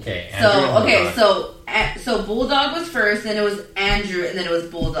Bulldog. Okay. So So Bulldog was first, then it was Andrew, and then it was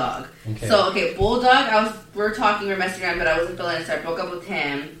Bulldog. Okay. So Bulldog, we're messing around, but I wasn't feeling it, so I broke up with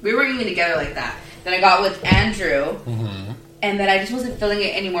him. We weren't even together like that. Then I got with Andrew, and then I just wasn't feeling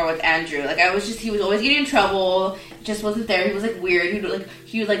it anymore with Andrew. Like he was always getting in trouble. Just wasn't there. He was like weird.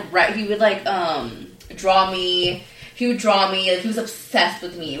 He would draw me. He would draw me. Like, he was obsessed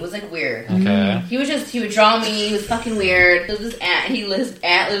with me. It was like weird. Okay. He would draw me. He was fucking weird. There was this aunt. His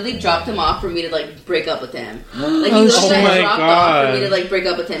aunt literally dropped him off for me to like break up with him. Like he literally dropped off for me to like break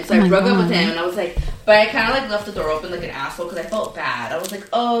up with him. So I broke up with him, and I was like, but I kind of like left the door open like an asshole because I felt bad. I was like,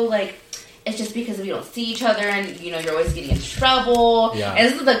 oh, like it's just because we don't see each other, and you know you're always getting in trouble. Yeah. And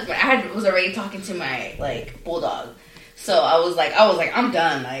this was like was already talking to my like Bulldog. So I was like, I'm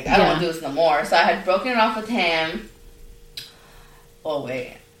done. Like I don't want to do this no more. So I had broken it off with him. Oh,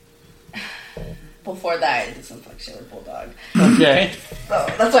 wait. Before that, I did some fuck shit with Bulldog. Okay. So,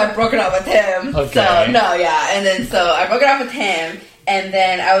 that's why I broke it up with him. Okay. So, no, yeah. And then, so, I broke it off with him. And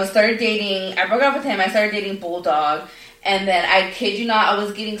then, I broke it off with him. I started dating Bulldog. And then, I kid you not, I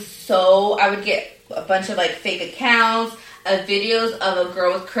would get a bunch of, like, fake accounts of videos of a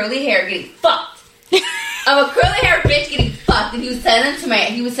girl with curly hair getting fucked. Of a curly hair bitch getting fucked. And he would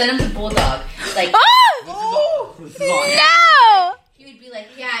send them to Bulldog. Like, oh! No! He would be like,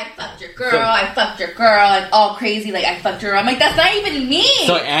 yeah, I fucked your girl, like all crazy, like I fucked her. I'm like, that's not even me.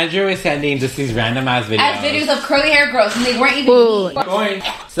 So Andrew is sending just these random ass videos. Of curly hair girls, and they weren't even me.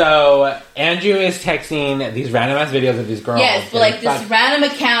 So Andrew is texting these random ass videos of these girls. Yes, but like this random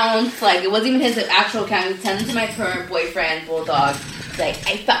account, like it wasn't even his actual account. He would send them to my current boyfriend, Bulldog. Like,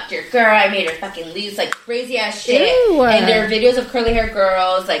 I fucked your girl, I made her fucking lose, like crazy ass shit. Ew. And there are videos of curly hair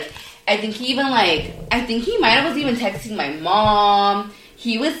girls, like. I think he might have was even texting my mom.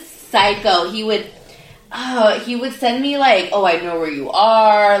 He was psycho. He would send me like, oh, I know where you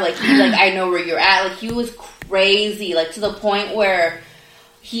are. Like, I know where you're at. Like, he was crazy. Like, to the point where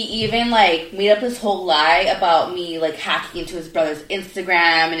he even like made up this whole lie about me like hacking into his brother's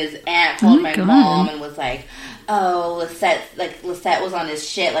Instagram, and his aunt called my mom and was like, oh, Lisette was on his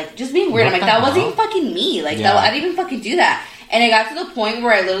shit. Like, just being weird. I'm like, that wasn't even fucking me. Like, I didn't even fucking do that. And it got to the point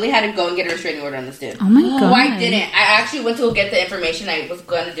where I literally had to go and get a restraining order on this dude. Oh my god. Well, I didn't. I actually went to go get the information I was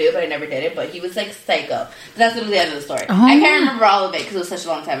going to do, but I never did it. But he was like psycho. But that's literally the end of the story. I can't remember all of it because it was such a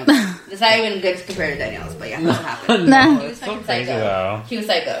long time ago. It's not even good to compare to Danielle's, but yeah, that's what happened. No. He was fucking psycho. He was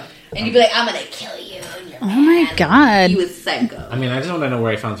psycho. And you'd be like, I'm going to kill you. And you're mad. My god. He was psycho. I mean, I just want to know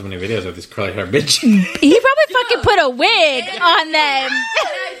where I found so many videos of this curly hair bitch. He probably fucking put a wig on them.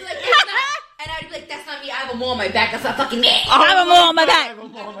 And I'd be like, that's not me. I have a mole on my back. That's not fucking me. I have a mole on my back. I have a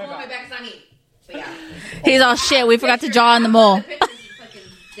mole on my back. It's not me. But yeah. He's all shit. We forgot to draw on the mole.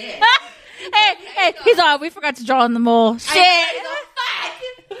 Hey, he's all, we forgot to draw on the mole. Shit.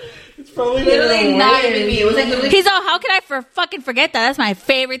 It's probably literally not even me. It was like literally. He's all, how can I fucking forget that? That's my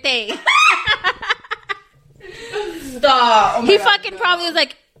favorite thing. Stop. Oh he fucking probably was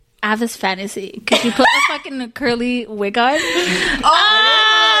like, I have this fantasy. Could you put a fucking curly wig on?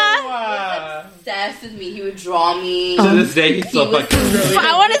 Obsessed with me. He would draw me. To this day, he's still fucking curly.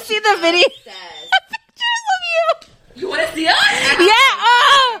 I want to see the video. Pictures of you. You want to see us? Yeah.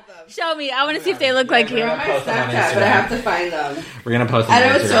 Oh, show me. I want to see if they look like you. My Snapchat, but I have to find them. We're gonna post them.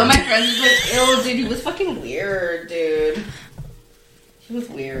 And I was so my friends was like, "Ew, dude, he was fucking weird, dude." He was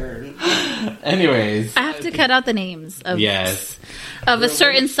weird. Anyways, I have to cut out the names of of a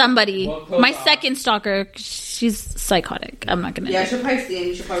certain somebody. My second stalker, she's psychotic. I'm not gonna. Yeah, she'll probably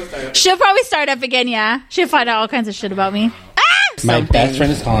see it. She'll probably start up again. Yeah, she'll find out all kinds of shit about me. My best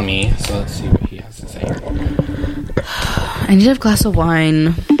friend is calling me, so let's see what he has to say. I need a glass of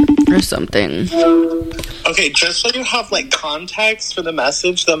wine or something. Okay, just so you have like context for the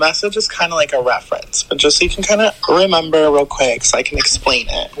message is kind of like a reference, but just so you can kind of remember real quick so I can explain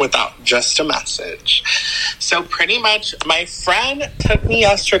it without just a message. So pretty much my friend took me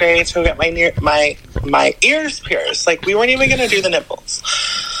yesterday to get my ears pierced. Like, we weren't even going to do the nipples.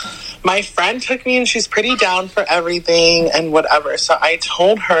 My friend took me and she's pretty down for everything and whatever. So I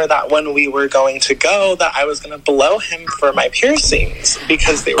told her that when we were going to go that I was going to blow him for my piercings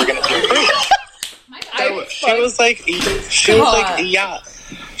because they were going to be free. So she was like, yeah.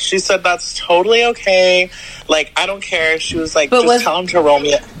 She said, that's totally okay. Like, I don't care. She was like, but just tell him to roll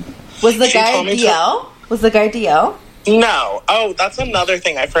me. Was the guy DL? Was the guy DL? No. Oh, that's another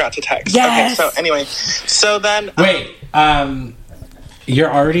thing I forgot to text. Yes. Okay, so anyway. So then... Wait,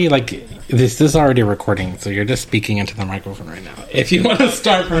 you're already, like... This is already recording, so you're just speaking into the microphone right now. If you want to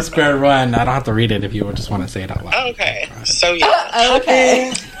start from square one, I don't have to read it if you just want to say it out loud. Okay. So, yeah.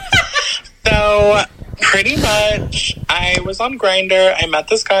 Okay. So, Pretty much. I was on Grindr. I met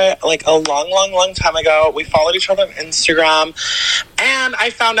this guy like a long time ago. We followed each other on Instagram. And I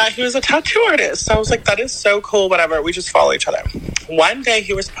found out he was a tattoo artist. So I was like, that is so cool, whatever. We just follow each other. One day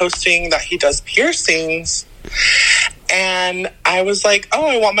he was posting that he does piercings. And I was like, oh,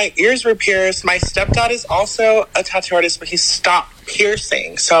 I want my ears re-pierced. My stepdad is also a tattoo artist, but he stopped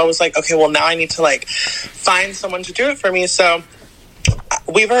piercing. So I was like, okay, well, now I need to, like, find someone to do it for me. So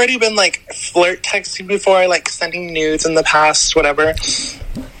we've already been, like, flirt texting before, like, sending nudes in the past, whatever.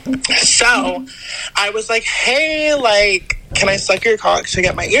 So I was like, hey, like, can I suck your cock to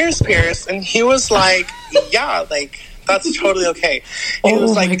get my ears pierced? And he was like, yeah, like, that's totally okay. He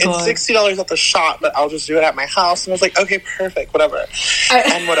was like, it's $60 at the shop, but I'll just do it at my house. And I was like, okay, perfect, whatever.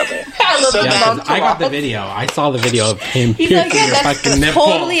 And whatever. I got the video. I saw the video of him piercing your fucking nipple.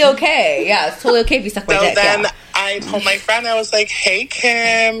 Totally okay. Yeah, it's totally okay if you suck my dick. Then I told my friend, I was like, hey,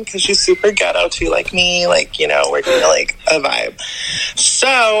 Kim, because she's super ghetto too, like me. Like, you know, we're doing like a vibe. So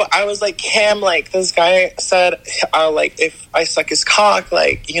I was like, Kim, like, this guy said, like, if I suck his cock,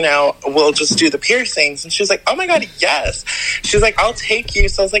 like, you know, we'll just do the piercings. And she was like, oh my God, yes. She's like, I'll take you.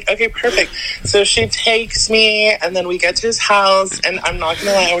 So I was like, okay, perfect. So she takes me, and then we get to his house, and I'm not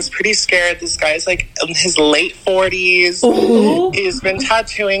gonna lie, I was pretty scared. This guy's like in his late 40s. Ooh. He's been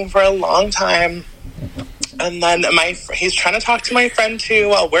tattooing for a long time. And then he's trying to talk to my friend too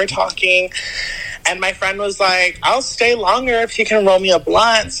while we're talking. And my friend was like, I'll stay longer if he can roll me a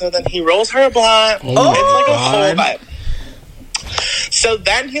blunt. So then he rolls her a blunt. It's like a whole vibe. So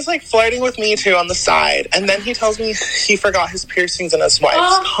then he's like flirting with me too on the side. And then he tells me he forgot his piercings in his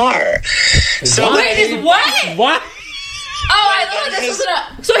wife's car. So wait, his wife? What? Oh, I thought this was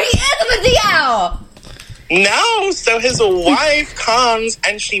so he is a DL. No, so his wife comes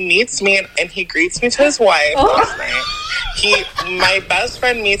and she meets me and he greets me to his wife last night. My best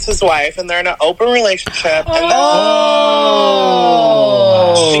friend meets his wife and they're in an open relationship. And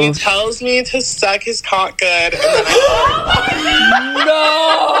then she tells me to suck his cock good, and then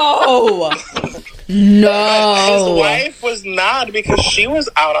No. His wife was mad because she was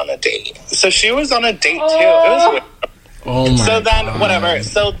out on a date. So she was on a date too. It was weird. Oh my So then, God. whatever.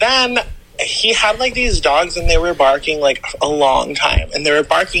 So then he had like these dogs and they were barking like a long time. And they were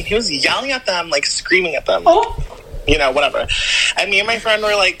barking. He was yelling at them, like screaming at them. You know, whatever. And me and my friend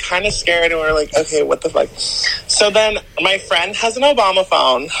were like kind of scared and we were like, okay, what the fuck? So then my friend has an Obama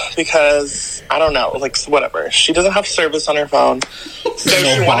phone because, I don't know, like whatever. She doesn't have service on her phone. So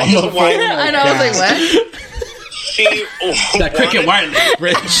she wanted his wife. I know, I was like, what? That cricket wireless,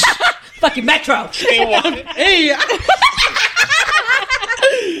 Rich. Fucking Metro. She wanted... Hey!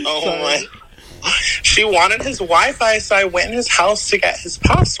 my... She wanted his Wi-Fi, so I went in his house to get his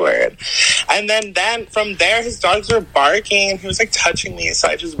password. And then from there, his dogs were barking, and he was, like, touching me, so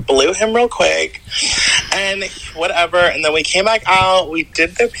I just blew him real quick. And whatever, and then we came back out, we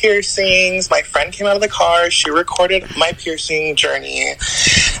did the piercings, my friend came out of the car, she recorded my piercing journey.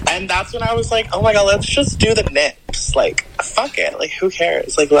 And that's when I was like, oh my God, let's just do the nips. Like, fuck it. Like, who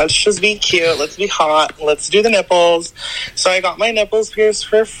cares? Like, let's just be cute. Let's be hot. Let's do the nipples. So I got my nipples pierced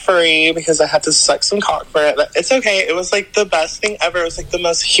for free because I had to suck some cock for it. But it's okay. It was, like, the best thing ever. It was, like, the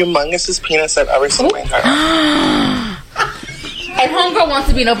most humongous penis I've ever seen in my entire life. And homegirl wants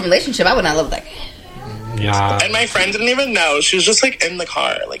to be in an open relationship. I would not love that. Yeah. And my friend didn't even know. She was just, like, in the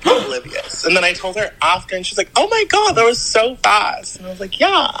car, like, oblivious. And then I told her after, and she's like, oh, my God, that was so fast. And I was like,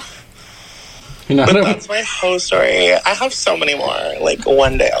 yeah. You know, but that's my whole story. I have so many more. Like,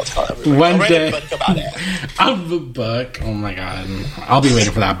 one day I'll tell everybody. One I'll day. write a book about it. I'll have a book. Oh, my God. I'll be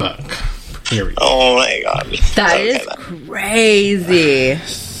waiting for that book. Period. Oh, my God. That is crazy.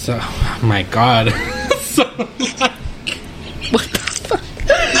 So, oh, my God. So, like, what the fuck?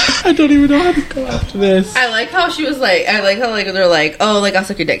 I don't even know how to go after this. I like how she was like, they're like, oh, like, I'll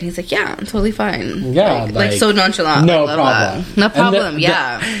suck your dick. And he's like, yeah, I'm totally fine. Yeah. Like so nonchalant. No problem. No problem,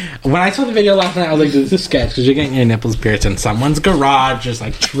 yeah. When I saw the video last night, I was like, this is sketch because you're getting your nipples pierced in someone's garage. There's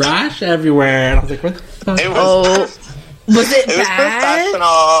like trash everywhere. And I was like, what the fuck? It was it bad?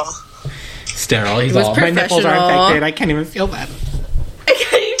 professional. Sterile. He's all, my nipples are infected. I can't even feel them. I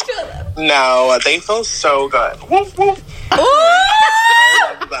can't even feel them. No, they feel so good. Woof, woof.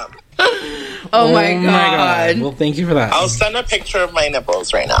 I love them. Oh my god. Well, thank you for that. I'll send a picture of my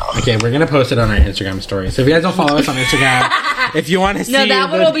nipples right now. Okay, we're gonna post it on our Instagram story. So if you guys don't follow us on Instagram, if you want to see, no, that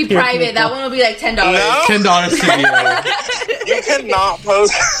one will be private. That one will be like $10. No? $10 to view. You cannot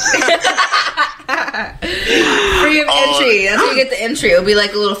post. Free of entry. That's how you get the entry. It'll be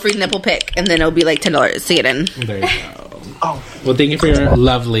like a little free nipple pic, and then it'll be like $10 to get in. There you go. Oh, well, thank you for your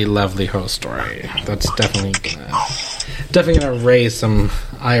lovely, lovely host story. That's definitely gonna Definitely gonna raise some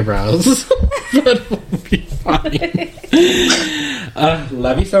eyebrows. But we'll be fine.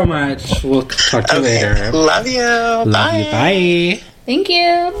 Love you so much. We'll talk to you later. Love you. Love you. Bye. Thank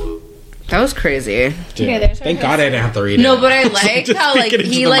you. That was crazy. Dude, Okay, there's thank her God I didn't have to read it. No, but I liked Just how like speak it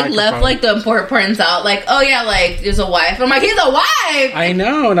into he the like left microphone. like the important parts out. Like, oh yeah, like there's a wife. I'm like, he's a wife. I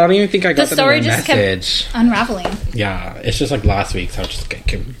know, and I don't even think I got The the story just message. kept unraveling. Yeah, it's just like last week, so it's just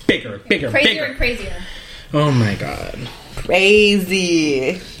getting bigger, bigger, Crazier bigger. and crazier. Oh my God.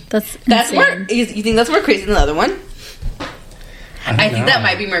 Crazy. That's That's insane. more. You think that's more crazy than the other one? I think that know.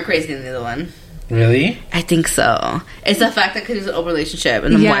 might be more crazy than the other one. Really? I think so. It's the fact that because it was an open relationship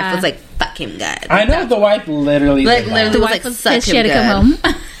and the Yeah. wife was like, "Fuck him, God." I know the wife literally. Like, said that. literally The was wife like, was "Suck pissed she him had to come good."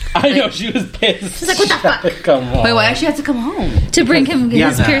 home I know she was pissed. She's like, "What the fuck?" Come on. Wait, why did she have to come home? to bring him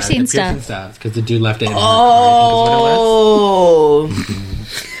his the piercing stuff. Because the dude left it in her car, Oh. I think is what it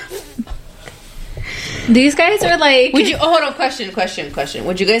was. These guys are like. Would you? Oh, hold on. Question.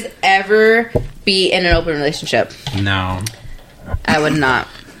 Would you guys ever be in an open relationship? No. I would not.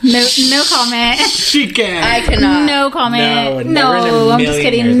 No comment. She can. I cannot. No comment. No, never in a No, I'm just million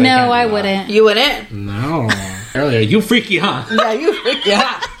kidding. years I No, can't do I that. wouldn't. You wouldn't? No. Earlier, you freaky, huh? Yeah, you freak.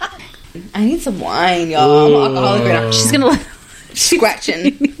 Yeah. I need some wine, y'all. I'm an alcoholic right now. She's gonna.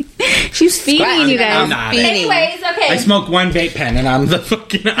 Scratching. She's feeding you guys. I'm not. Anyways, okay. I smoke one vape pen and I'm the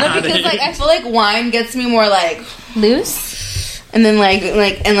fucking No, because like I feel like wine gets me more like Loose, and then like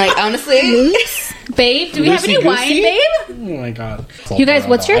honestly babe. Do we have any wine, babe? Oh my God. You guys,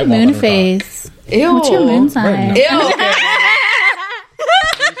 what's your moon phase? Ew. What's your moon sign? Ew.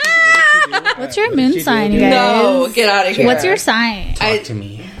 What's your moon sign, you guys? No, get out of here. What's your sign? Talk to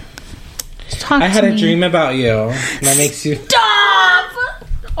me. Talk I had to a me. dream about you. And that makes you... Stop!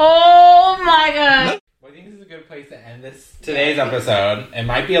 Oh my god. I think this is a good place to end today's episode. It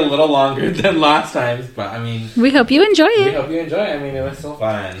might be a little longer than last time's, but I mean... We hope you enjoy We it. hope you enjoy it. I mean, it was still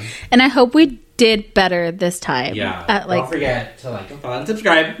fun. And I hope we did better this time. Yeah. At, like, don't forget to like and follow and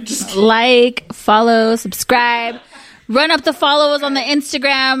subscribe. Just like, follow, subscribe. Run up the follows on the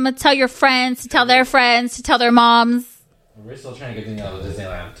Instagram. Tell your friends to tell their friends to tell their moms. We're still trying to get Danielle to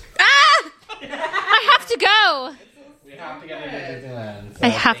Disneyland. Ah! I have to go. We have to get her to Disneyland. I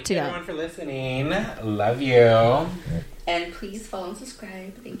have thank to you go. everyone for listening. Love you. And please follow and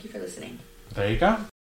subscribe. Thank you for listening. There you go.